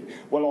community?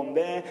 Well, on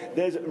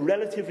there's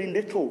relatively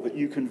little that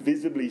you can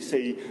visibly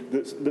see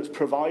that's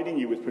providing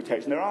you with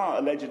protection. There are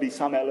allegedly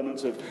some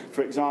elements of,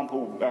 for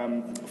example,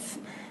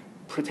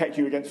 protect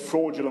you against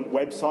fraudulent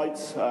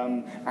websites,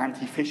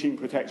 anti-phishing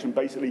protection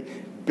basically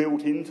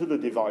built into the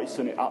device,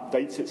 and it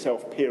updates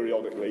itself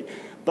periodically.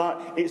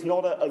 But it's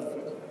not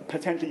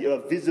potentially a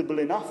visible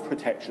enough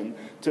protection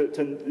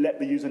to let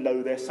the user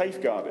know they're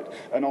safeguarded.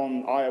 And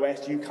on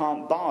iOS, you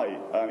can't buy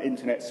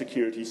internet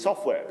security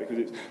software because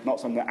it's not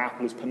something that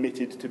Apple has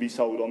permitted to be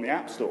sold on the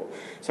App Store.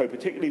 So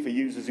particularly for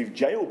users who've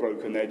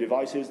jailbroken their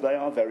devices, they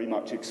are very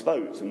much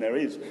exposed. And there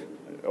is,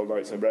 although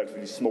it's a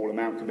relatively small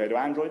amount compared to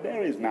Android,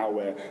 there is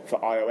malware for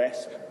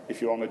iOS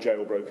if you're on a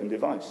jailbroken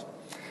device.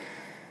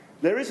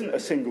 There isn't a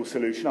single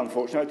solution,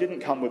 unfortunately. I didn't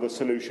come with a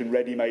solution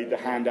ready-made to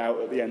hand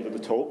out at the end of the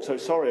talk, so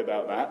sorry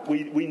about that.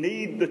 We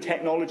need the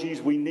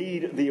technologies, we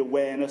need the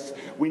awareness,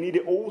 we need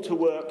it all to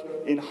work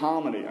in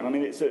harmony. And I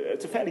mean, it's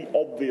a fairly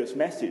obvious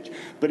message,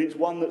 but it's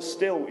one that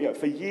still,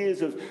 for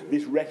years of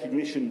this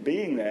recognition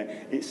being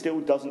there, it still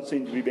doesn't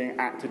seem to be being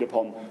acted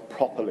upon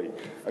properly.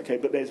 Okay,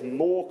 but there's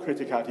more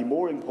criticality,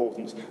 more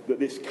importance that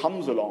this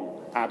comes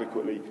along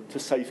adequately to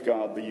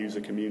safeguard the user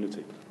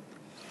community.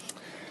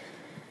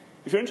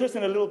 If you're interested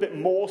in a little bit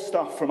more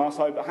stuff from us,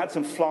 I had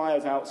some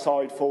flyers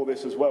outside for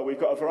this as well. We've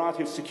got a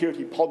variety of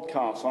security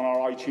podcasts on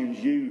our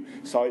iTunes U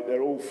site.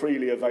 They're all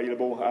freely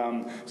available.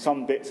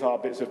 Some bits are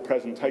bits of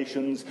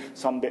presentations.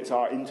 Some bits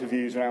are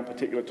interviews around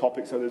particular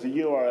topics. So there's a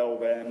URL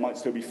there. There might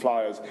still be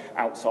flyers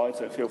outside,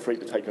 so feel free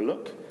to take a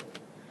look.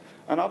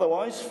 And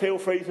otherwise, feel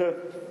free to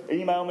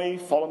email me,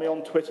 follow me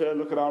on Twitter,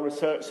 look at our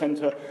research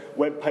centre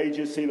web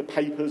pages, see the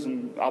papers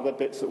and other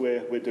bits that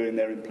we're doing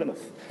there in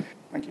Plymouth.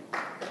 Thank you.